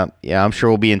 I'm sure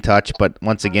we'll be in touch. But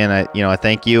once again, I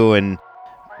thank you, and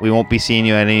we won't be seeing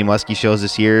you at any muskie shows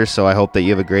this year. So I hope that you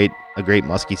have a great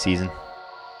muskie season.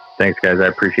 Thanks, guys. I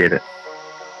appreciate it.